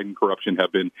Biden corruption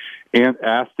have been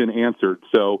asked and answered.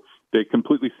 So they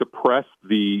completely suppressed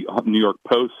the New York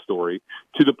Post story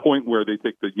to the point where they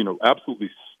take the,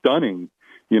 absolutely stunning,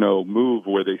 move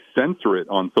where they censor it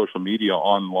on social media,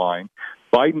 online.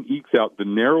 Biden ekes out the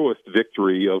narrowest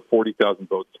victory of 40,000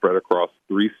 votes spread across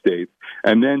 3 states.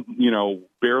 And then,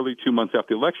 barely 2 months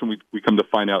after the election, we come to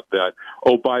find out that,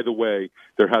 oh, by the way,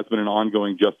 there has been an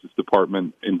ongoing Justice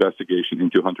Department investigation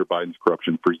into Hunter Biden's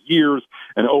corruption for years.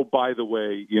 And, oh, by the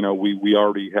way, we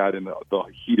already had in the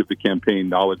heat of the campaign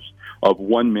knowledge of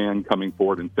one man coming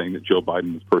forward and saying that Joe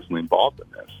Biden was personally involved in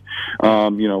this.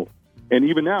 And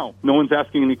even now, no one's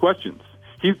asking any questions.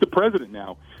 He's the president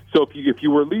now. So if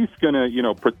you were at least going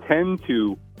to, pretend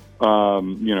to,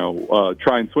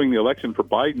 try and swing the election for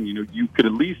Biden, you could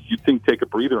at least, take a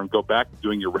breather and go back to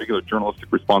doing your regular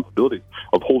journalistic responsibilities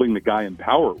of holding the guy in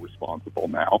power responsible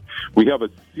now. We have a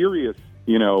serious,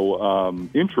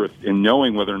 interest in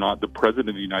knowing whether or not the president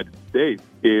of the United States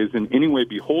is in any way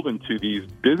beholden to these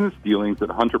business dealings that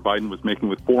Hunter Biden was making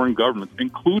with foreign governments,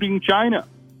 including China.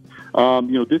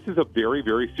 This is a very,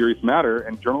 very serious matter,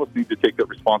 and journalists need to take that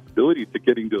responsibility to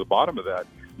getting to the bottom of that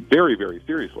very, very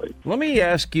seriously. Let me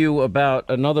ask you about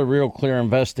another real clear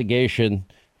investigation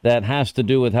that has to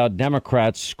do with how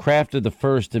Democrats crafted the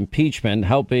first impeachment,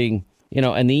 helping,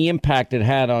 and the impact it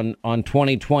had on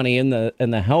 2020 and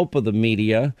the help of the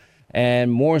media.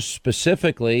 And more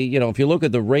specifically, if you look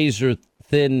at the razor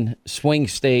thin swing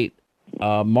state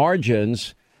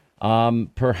margins,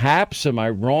 perhaps am I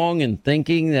wrong in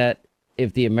thinking that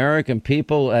if the American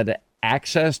people had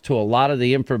access to a lot of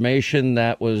the information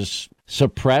that was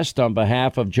suppressed on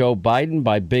behalf of Joe Biden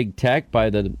by big tech, by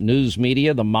the news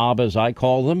media, the mob as I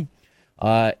call them,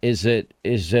 is it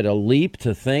a leap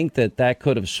to think that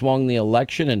could have swung the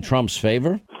election in Trump's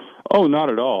favor? Oh,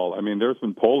 not at all. I mean, there's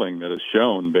been polling that has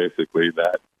shown basically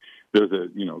that there's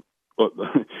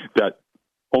that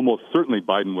almost certainly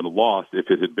Biden would have lost if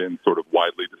it had been sort of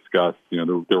widely discussed.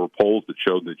 There were polls that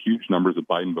showed that huge numbers of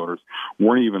Biden voters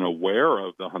weren't even aware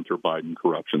of the Hunter Biden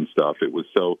corruption stuff. It was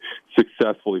so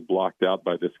successfully blocked out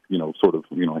by this,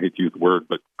 I hate to use the word,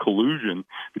 but collusion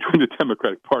between the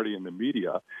Democratic Party and the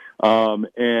media.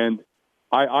 And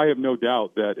I have no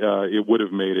doubt that it would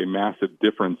have made a massive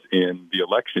difference in the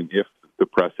election if the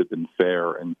press had been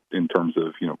fair in terms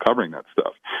of, covering that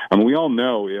stuff. I mean, we all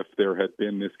know if there had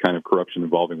been this kind of corruption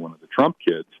involving one of the Trump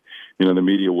kids, the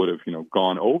media would have,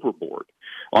 gone overboard.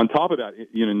 On top of that,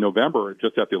 in November,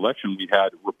 just after the election, we had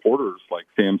reporters like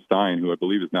Sam Stein, who I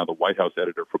believe is now the White House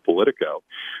editor for Politico,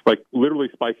 literally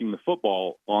spiking the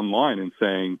football online and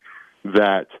saying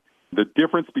that the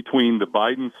difference between the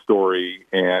Biden story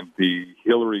and the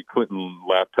Hillary Clinton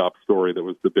laptop story that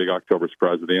was the big October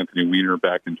surprise with Anthony Weiner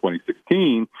back in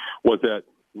 2016 was that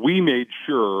we made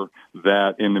sure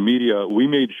that in the media, we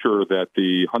made sure that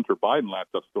the Hunter Biden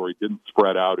laptop story didn't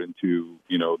spread out into,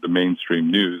 the mainstream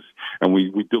news. And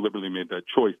we deliberately made that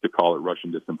choice to call it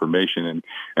Russian disinformation.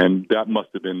 And that must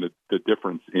have been the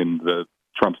difference in the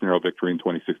Trump's narrow victory in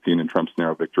 2016 and Trump's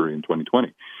narrow victory in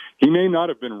 2020. He may not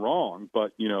have been wrong,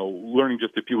 but, learning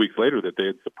just a few weeks later that they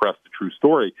had suppressed the true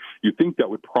story, you think that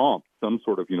would prompt some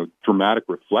sort of, dramatic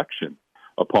reflection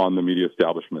upon the media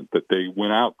establishment, that they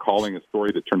went out calling a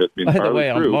story that turned out to be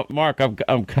entirely true. Mark,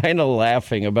 I'm kind of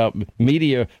laughing about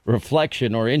media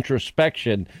reflection or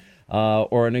introspection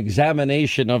or an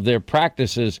examination of their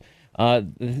practices.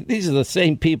 These are the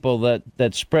same people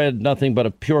that spread nothing but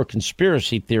a pure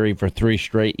conspiracy theory for 3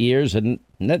 straight years, and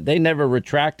they never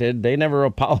retracted, they never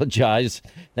apologized,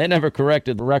 they never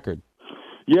corrected the record.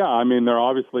 Yeah, I mean, they're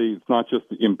obviously, it's not just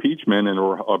impeachment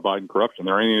or Biden corruption.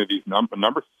 There are any of these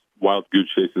numbers, wild goose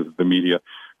chases that the media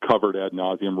covered ad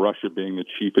nauseum, Russia being the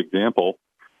chief example,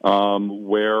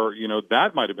 where,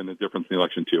 that might have been the difference in the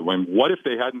election too. When what if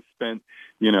they hadn't spent,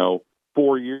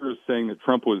 4 years saying that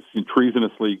Trump was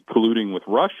treasonously colluding with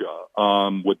Russia?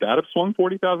 Would that have swung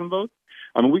 40,000 votes?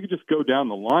 I mean, we could just go down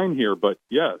the line here, but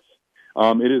yes,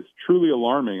 it is truly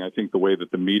alarming, I think, the way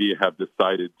that the media have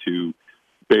decided to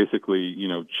basically,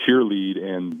 cheerlead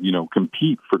and,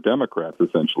 compete for Democrats,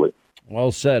 essentially.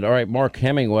 Well said. All right, Mark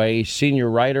Hemingway, senior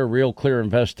writer, Real Clear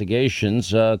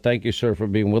Investigations. Thank you, sir, for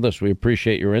being with us. We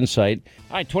appreciate your insight.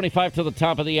 All right, 25 to the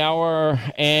top of the hour,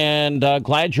 and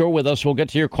glad you're with us. We'll get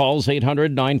to your calls,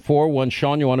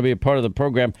 800-941-SEAN. You want to be a part of the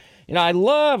program. You know, I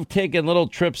love taking little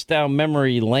trips down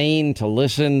memory lane to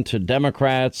listen to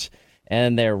Democrats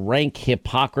and their rank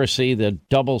hypocrisy, the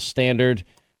double standard.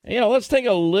 You know, let's take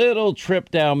a little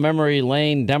trip down memory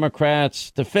lane.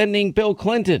 Democrats defending Bill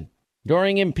Clinton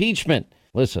during impeachment.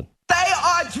 Listen. They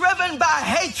are driven by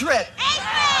hatred.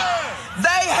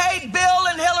 They hate Bill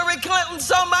and Hillary Clinton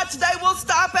so much they will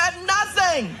stop at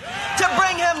nothing to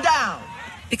bring him down.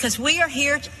 Because we are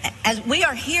here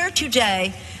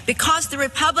today because the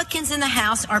Republicans in the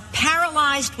House are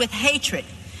paralyzed with hatred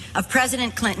of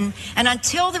President Clinton, and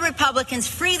until the Republicans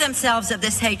free themselves of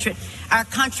this hatred, our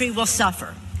country will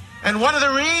suffer. And one of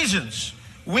the reasons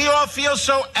we all feel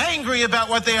so angry about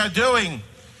what they are doing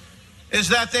is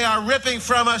that they are ripping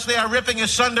from us, they are ripping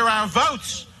asunder our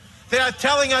votes. They are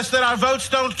telling us that our votes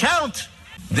don't count.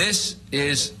 This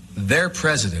is their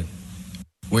president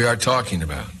we are talking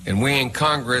about, and we in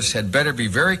Congress had better be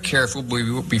very careful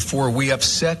before we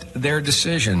upset their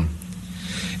decision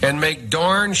and make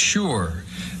darn sure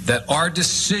that our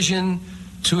decision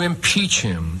to impeach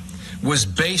him was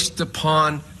based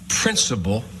upon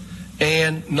principle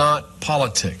and not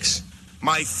politics.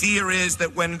 My fear is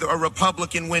that when a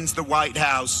Republican wins the White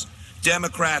House,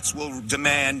 Democrats will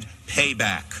demand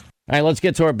payback. All right, let's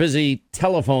get to our busy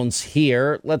telephones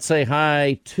here. Let's say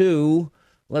hi to,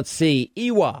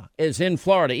 Iwa is in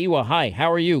Florida. Iwa, hi,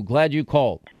 how are you? Glad you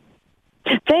called.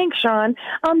 Thanks, Sean.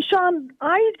 Sean,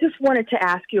 I just wanted to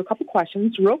ask you a couple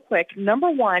questions real quick.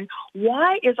 Number one,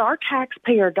 why is our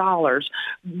taxpayer dollars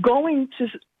going to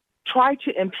try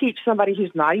to impeach somebody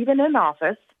who's not even in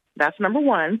office? That's number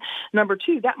one. Number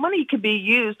two, that money could be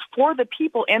used for the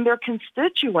people and their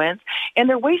constituents, and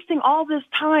they're wasting all this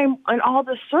time on all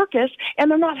this circus, and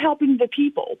they're not helping the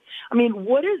people. I mean,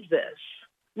 what is this?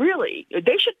 Really?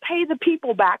 They should pay the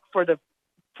people back for the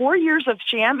 4 years of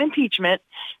sham impeachment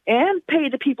and pay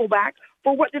the people back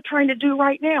for what they're trying to do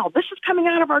right now. This is coming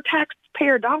out of our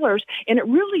taxpayer dollars, and it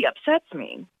really upsets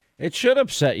me. It should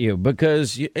upset you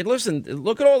because, listen,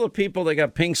 look at all the people that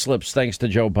got pink slips thanks to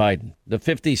Joe Biden, the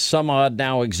 50 some odd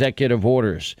now executive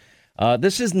orders.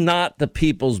 This is not the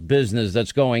people's business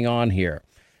that's going on here.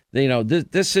 You know,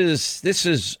 this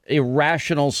is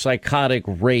irrational, psychotic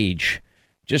rage,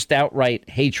 just outright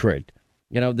hatred.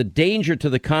 You know, the danger to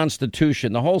the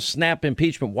Constitution, the whole snap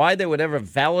impeachment, why they would ever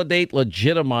validate,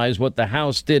 legitimize what the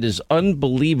House did is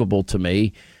unbelievable to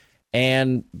me.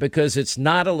 And because it's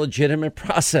not a legitimate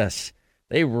process,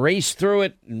 they race through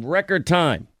it in record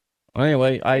time.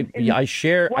 Anyway, I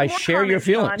share your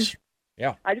feelings. John.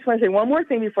 Yeah. I just want to say one more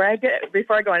thing before I go.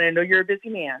 And I know you're a busy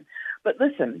man, but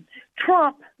listen,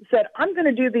 Trump said, "I'm going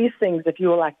to do these things if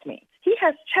you elect me." He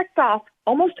has checked off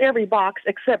almost every box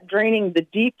except draining the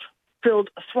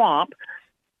deep-filled swamp.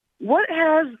 What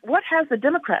has the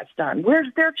Democrats done? Where's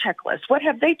their checklist? What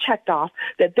have they checked off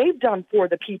that they've done for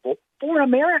the people, for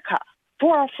America,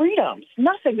 for our freedoms?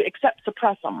 Nothing except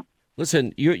suppress them.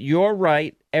 Listen, you're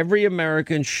right. Every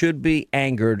American should be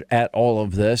angered at all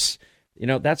of this. You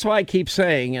know, that's why I keep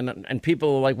saying, and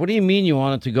people are like, what do you mean you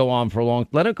want it to go on for long?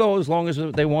 Let it go as long as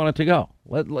they want it to go.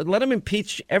 Let them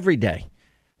impeach every day.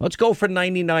 Let's go for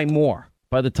 99 more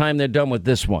by the time they're done with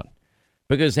this one.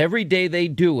 Because every day they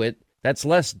do it, that's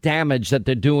less damage that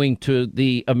they're doing to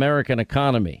the American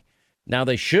economy. Now,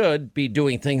 they should be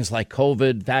doing things like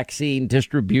COVID, vaccine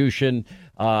distribution,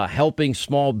 helping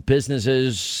small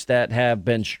businesses that have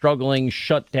been struggling,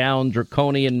 shut down,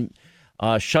 draconian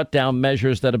shutdown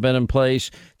measures that have been in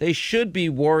place. They should be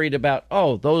worried about,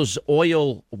 those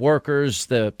oil workers,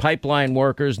 the pipeline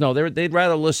workers. No, they'd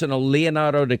rather listen to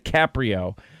Leonardo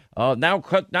DiCaprio.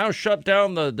 Now shut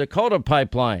down the Dakota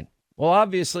pipeline. Well,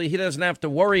 obviously, he doesn't have to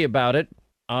worry about it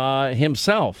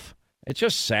himself. It's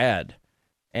just sad.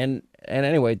 And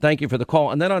anyway, thank you for the call.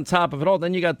 And then on top of it all,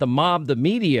 then you got the mob, the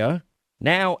media.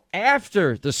 Now,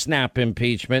 after the snap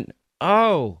impeachment,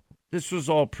 this was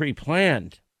all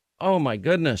pre-planned. Oh, my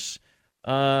goodness.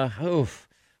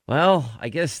 Well, I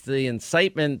guess the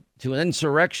incitement to an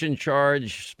insurrection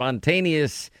charge,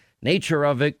 spontaneous nature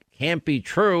of it can't be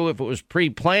true if it was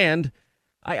pre-planned.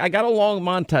 I got a long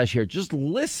montage here. Just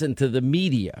listen to the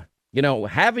media,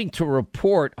 having to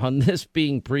report on this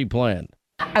being pre-planned.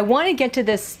 I want to get to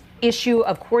this issue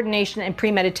of coordination and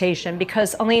premeditation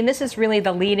because, Elaine, this is really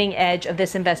the leading edge of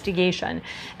this investigation.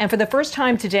 And for the first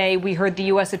time today, we heard the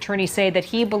U.S. attorney say that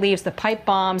he believes the pipe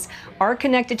bombs are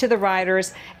connected to the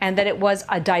rioters and that it was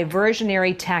a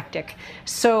diversionary tactic.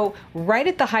 So right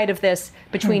at the height of this,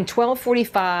 between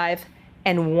 12:45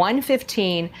 and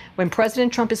 1:15, when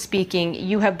President Trump is speaking,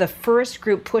 you have the first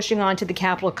group pushing onto the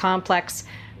Capitol complex.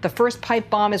 The first pipe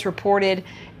bomb is reported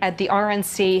at the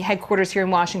RNC headquarters here in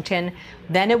Washington.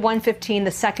 Then at 1:15,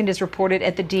 the second is reported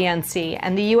at the DNC.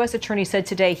 And the U.S. attorney said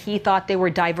today he thought they were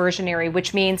diversionary,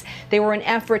 which means they were an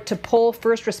effort to pull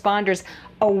first responders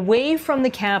away from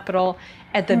the Capitol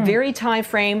at the very time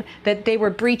frame that they were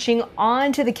breaching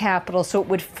onto the Capitol, so it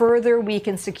would further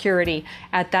weaken security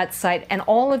at that site. And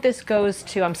all of this goes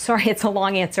to, I'm sorry, it's a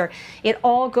long answer, it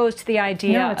all goes to the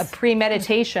idea of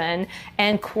premeditation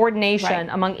and coordination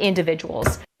among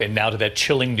individuals. And now to that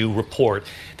chilling new report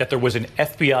that there was an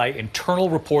FBI internal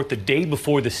report the day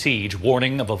before the siege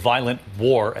warning of a violent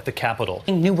war at the Capitol.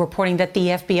 New reporting that the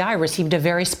FBI received a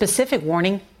very specific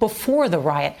warning before the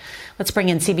riot. Let's bring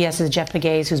in CBS's Jeff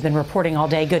Pegues, who's been reporting all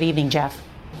day. Good evening, Jeff.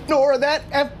 Nora, that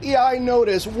FBI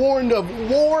notice warned of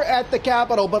war at the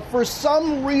Capitol, but for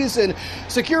some reason,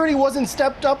 security wasn't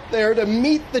stepped up there to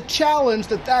meet the challenge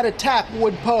that attack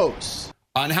would pose.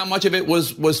 And how much of it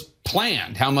was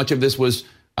planned? How much of this was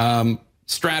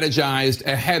strategized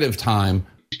ahead of time?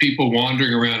 People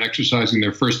wandering around exercising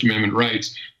their First Amendment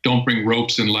rights don't bring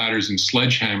ropes and ladders and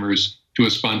sledgehammers to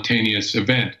a spontaneous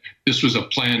event. This was a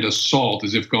planned assault,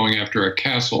 as if going after a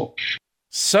castle.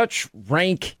 Such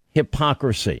rank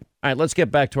hypocrisy. All right, let's get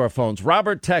back to our phones.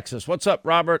 Robert, Texas. What's up,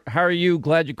 Robert? How are you?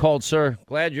 Glad you called, sir.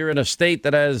 Glad you're in a state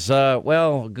that has, a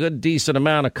good, decent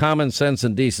amount of common sense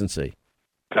and decency.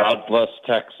 God bless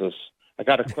Texas. I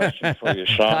got a question for you,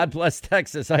 Sean. God bless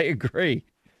Texas. I agree.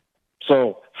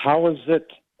 So how is it,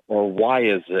 or why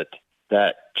is it,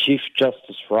 that Chief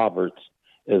Justice Roberts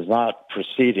is not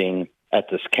proceeding at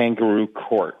this kangaroo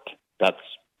court? That's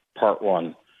part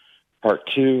one. Part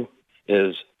two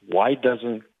is, why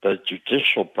doesn't the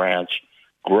judicial branch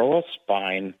grow a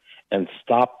spine and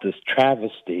stop this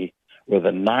travesty with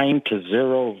a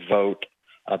 9-0 vote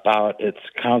about its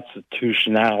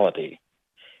constitutionality?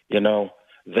 You know,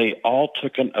 they all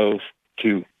took an oath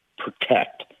to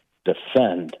protect,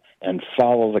 defend, and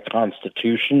follow the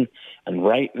Constitution, and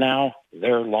right now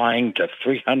they're lying to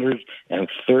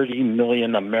 330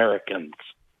 million Americans.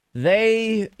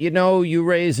 You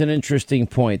raise an interesting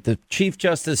point. The Chief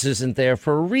Justice isn't there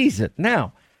for a reason.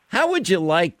 Now, how would you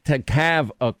like to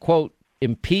have a, quote,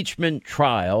 impeachment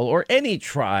trial or any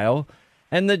trial,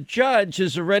 and the judge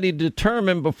is already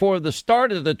determined before the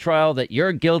start of the trial that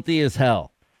you're guilty as hell?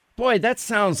 Boy, that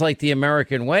sounds like the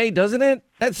American way, doesn't it?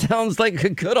 That sounds like a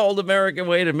good old American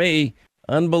way to me.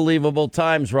 Unbelievable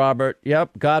times, Robert.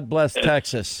 Yep. God bless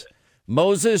Texas.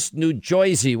 Moses, New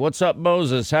Jersey. What's up,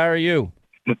 Moses? How are you?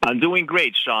 I'm doing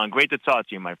great, Sean. Great to talk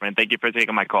to you, my friend. Thank you for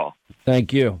taking my call.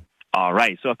 Thank you. All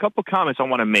right. So a couple comments I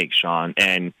want to make, Sean.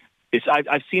 And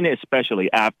I've seen it especially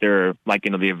after,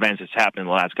 the events that's happened in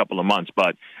the last couple of months.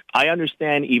 But I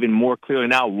understand even more clearly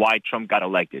now why Trump got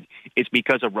elected. It's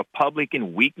because of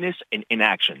Republican weakness and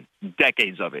inaction,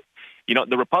 decades of it.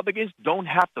 The Republicans don't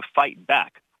have to fight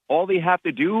back. All they have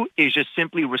to do is just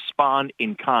simply respond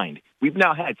in kind. We've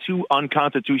now had 2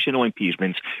 unconstitutional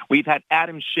impeachments. We've had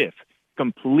Adam Schiff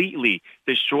completely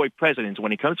destroy presidents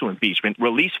when it comes to impeachment,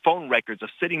 release phone records of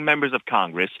sitting members of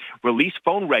Congress, release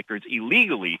phone records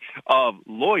illegally of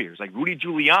lawyers like Rudy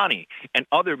Giuliani and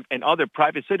other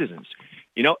private citizens.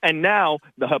 And now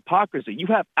the hypocrisy. You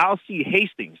have Al C.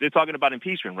 Hastings. They're talking about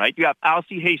impeachment, right? You have Al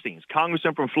C. Hastings,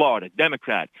 congressman from Florida,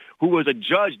 Democrat, who was a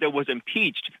judge that was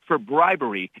impeached for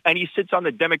bribery, and he sits on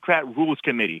the Democrat Rules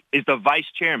Committee, is the vice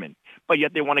chairman. But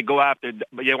yet they want to go after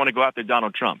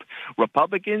Donald Trump.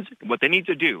 Republicans, what they need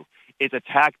to do is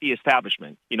attack the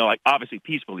establishment. Obviously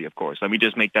peacefully, of course. Let me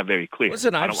just make that very clear.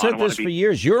 Listen, I've said this for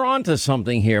years. You're onto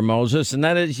something here, Moses, and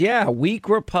that is, weak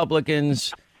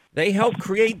Republicans, they helped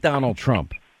create Donald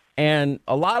Trump. And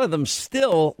a lot of them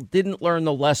still didn't learn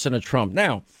the lesson of Trump.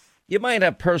 Now, you might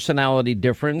have personality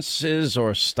differences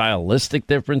or stylistic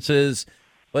differences,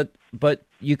 but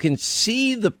you can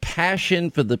see the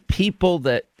passion for the people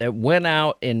that went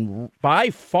out in, by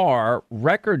far,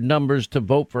 record numbers to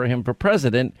vote for him for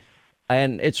president.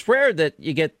 And it's rare that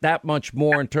you get that much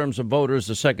more in terms of voters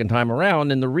the second time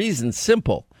around. And the reason's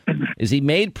simple, is he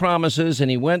made promises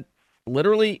and he went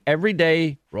literally every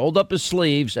day, rolled up his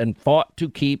sleeves and fought to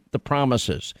keep the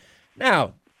promises.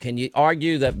 Now, can you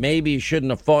argue that maybe he shouldn't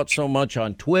have fought so much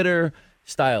on Twitter,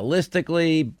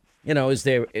 stylistically?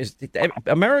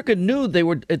 America knew they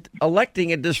were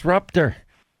electing a disruptor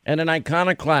and an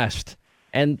iconoclast.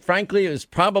 And frankly, it was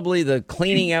probably the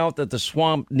cleaning out that the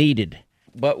swamp needed.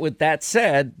 But with that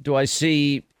said, do I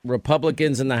see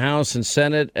Republicans in the House and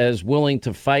Senate as willing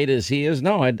to fight as he is?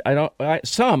 No, I don't.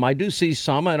 I do see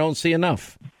some. I don't see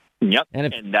enough. Yep.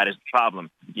 And that is the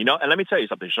problem. And let me tell you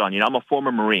something, Sean. I'm a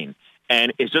former Marine.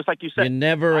 And it's just like you said. You're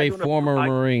never a former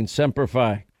Marine. Semper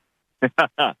Fi.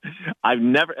 I've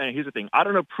never. And here's the thing: I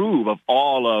don't approve of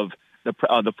all of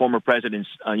the former president's,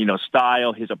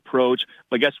 style, his approach.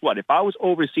 But guess what? If I was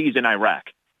overseas in Iraq,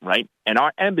 right, and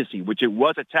our embassy, which it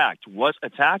was attacked,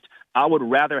 I would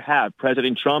rather have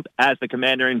President Trump as the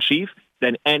commander-in-chief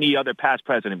than any other past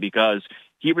president, because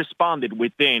he responded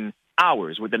within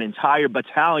hours with an entire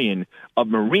battalion of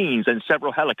Marines and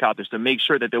several helicopters to make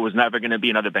sure that there was never going to be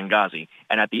another Benghazi.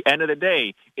 And at the end of the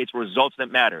day, it's results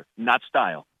that matter, not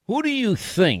style. Who do you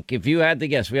think, if you had to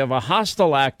guess, we have a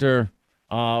hostile actor,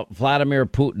 Vladimir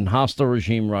Putin, hostile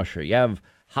regime Russia. You have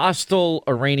hostile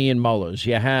Iranian mullahs.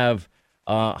 You have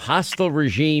hostile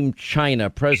regime China,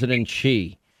 President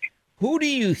Xi. Who do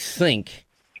you think,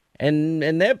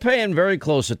 and they're paying very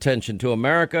close attention to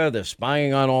America, they're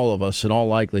spying on all of us in all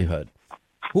likelihood.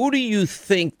 Who do you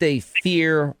think they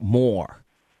fear more?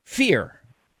 Fear,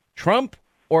 Trump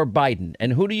or Biden?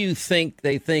 And who do you think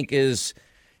they think is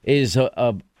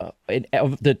of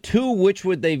the two, which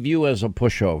would they view as a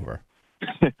pushover?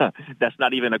 That's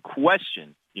not even a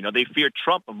question. They fear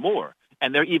Trump more,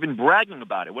 and they're even bragging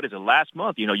about it. What is it? Last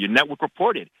month, your network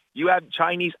reported you have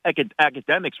Chinese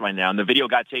academics right now, and the video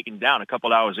got taken down a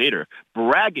couple hours later,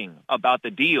 bragging about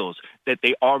the deals that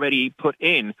they already put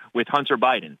in with Hunter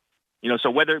Biden.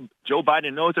 So whether Joe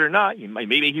Biden knows it or not,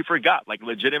 maybe he forgot. Like,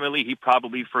 legitimately, he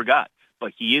probably forgot.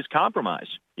 But he is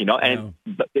compromised, and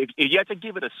if you have to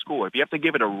give it a score, if you have to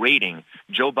give it a rating,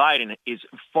 Joe Biden he's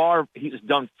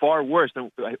done far worse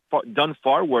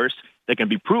that can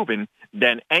be proven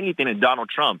than anything that Donald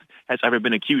Trump has ever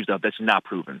been accused of that's not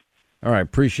proven. All right.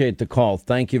 Appreciate the call.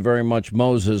 Thank you very much,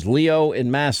 Moses. Leo in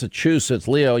Massachusetts.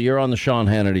 Leo, you're on the Sean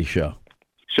Hannity Show.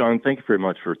 Sean, thank you very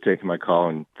much for taking my call,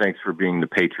 and thanks for being the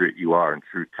patriot you are and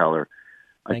truth teller.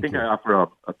 I think I offer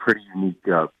a pretty unique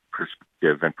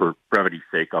perspective, and for brevity's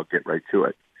sake, I'll get right to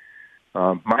it.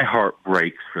 My heart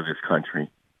breaks for this country.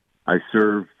 I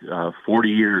served 40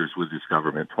 years with this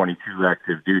government, 22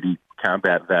 active duty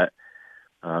combat vet,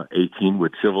 18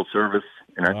 with civil service.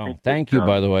 And I think thank you,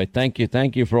 by the way. Thank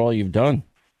you for all you've done.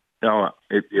 No,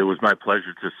 it was my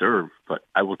pleasure to serve. But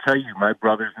I will tell you, my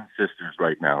brothers and sisters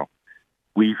right now,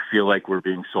 we feel like we're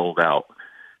being sold out.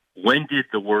 When did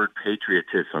the word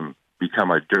patriotism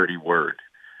become a dirty word?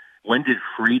 When did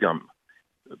freedom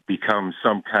become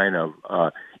some kind of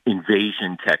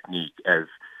invasion technique as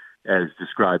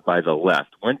described by the left?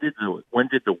 When did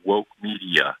the woke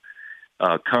media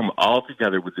come all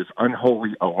together with this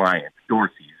unholy alliance?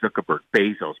 Dorsey, Zuckerberg,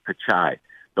 Bezos, Pichai,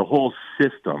 the whole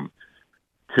system.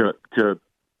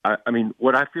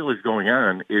 What I feel is going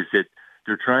on is that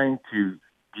they're trying to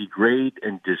degrade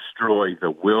and destroy the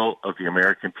will of the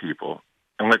American people.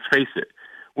 And let's face it,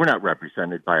 we're not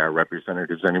represented by our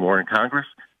representatives anymore in Congress.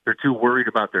 They're too worried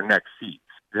about their next seats.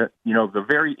 The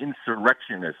very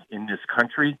insurrectionists in this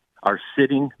country are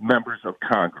sitting members of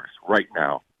Congress right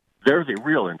now. They're the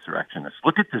real insurrectionists.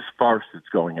 Look at this farce that's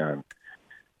going on.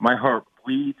 My heart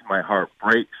bleeds. My heart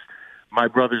breaks. My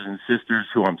brothers and sisters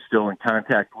who I'm still in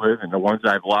contact with and the ones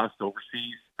I've lost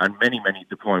overseas on many, many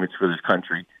deployments for this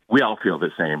country, we all feel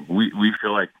the same. We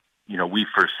feel like, we've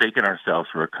forsaken ourselves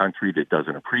for a country that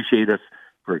doesn't appreciate us,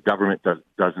 for a government that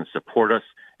doesn't support us,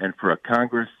 and for a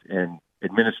Congress and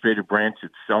administrative branch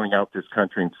that's selling out this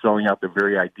country and selling out the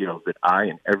very ideals that I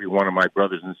and every one of my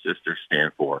brothers and sisters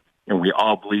stand for. And we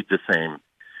all bleed the same.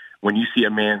 When you see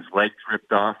a man's legs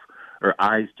ripped off or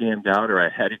eyes jammed out or a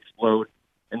head explode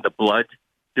and the blood,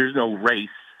 there's no race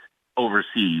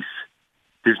overseas.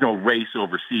 There's no race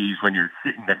overseas when you're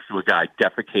sitting next to a guy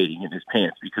defecating in his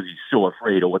pants because he's so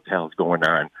afraid of what the hell's going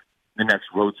on. The next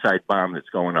roadside bomb that's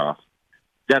going off.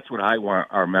 That's what I want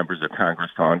our members of Congress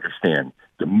to understand.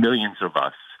 The millions of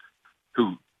us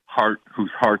whose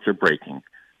hearts are breaking.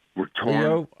 We're torn.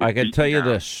 Leo, I can tell you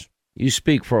this. You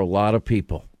speak for a lot of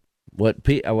people.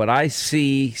 What I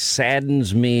see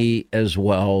saddens me as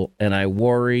well, and I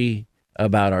worry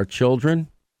about our children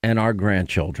and our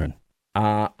grandchildren.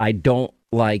 I don't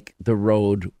like the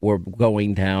road we're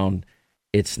going down.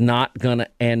 It's not going to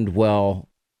end well.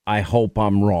 I hope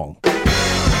I'm wrong.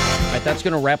 All right, that's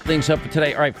going to wrap things up for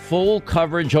today. All right, full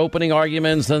coverage, opening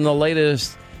arguments, and the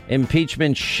latest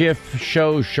impeachment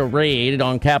show charade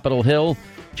on Capitol Hill.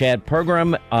 Chad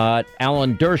Pergram,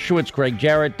 Alan Dershowitz, Greg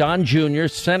Jarrett, Don Jr.,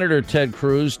 Senator Ted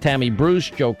Cruz, Tammy Bruce,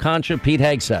 Joe Concha, Pete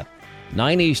Hegseth.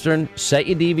 9 Eastern, set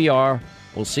your DVR.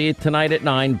 We'll see you tonight at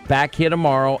 9. Back here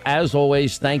tomorrow. As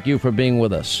always, thank you for being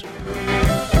with us.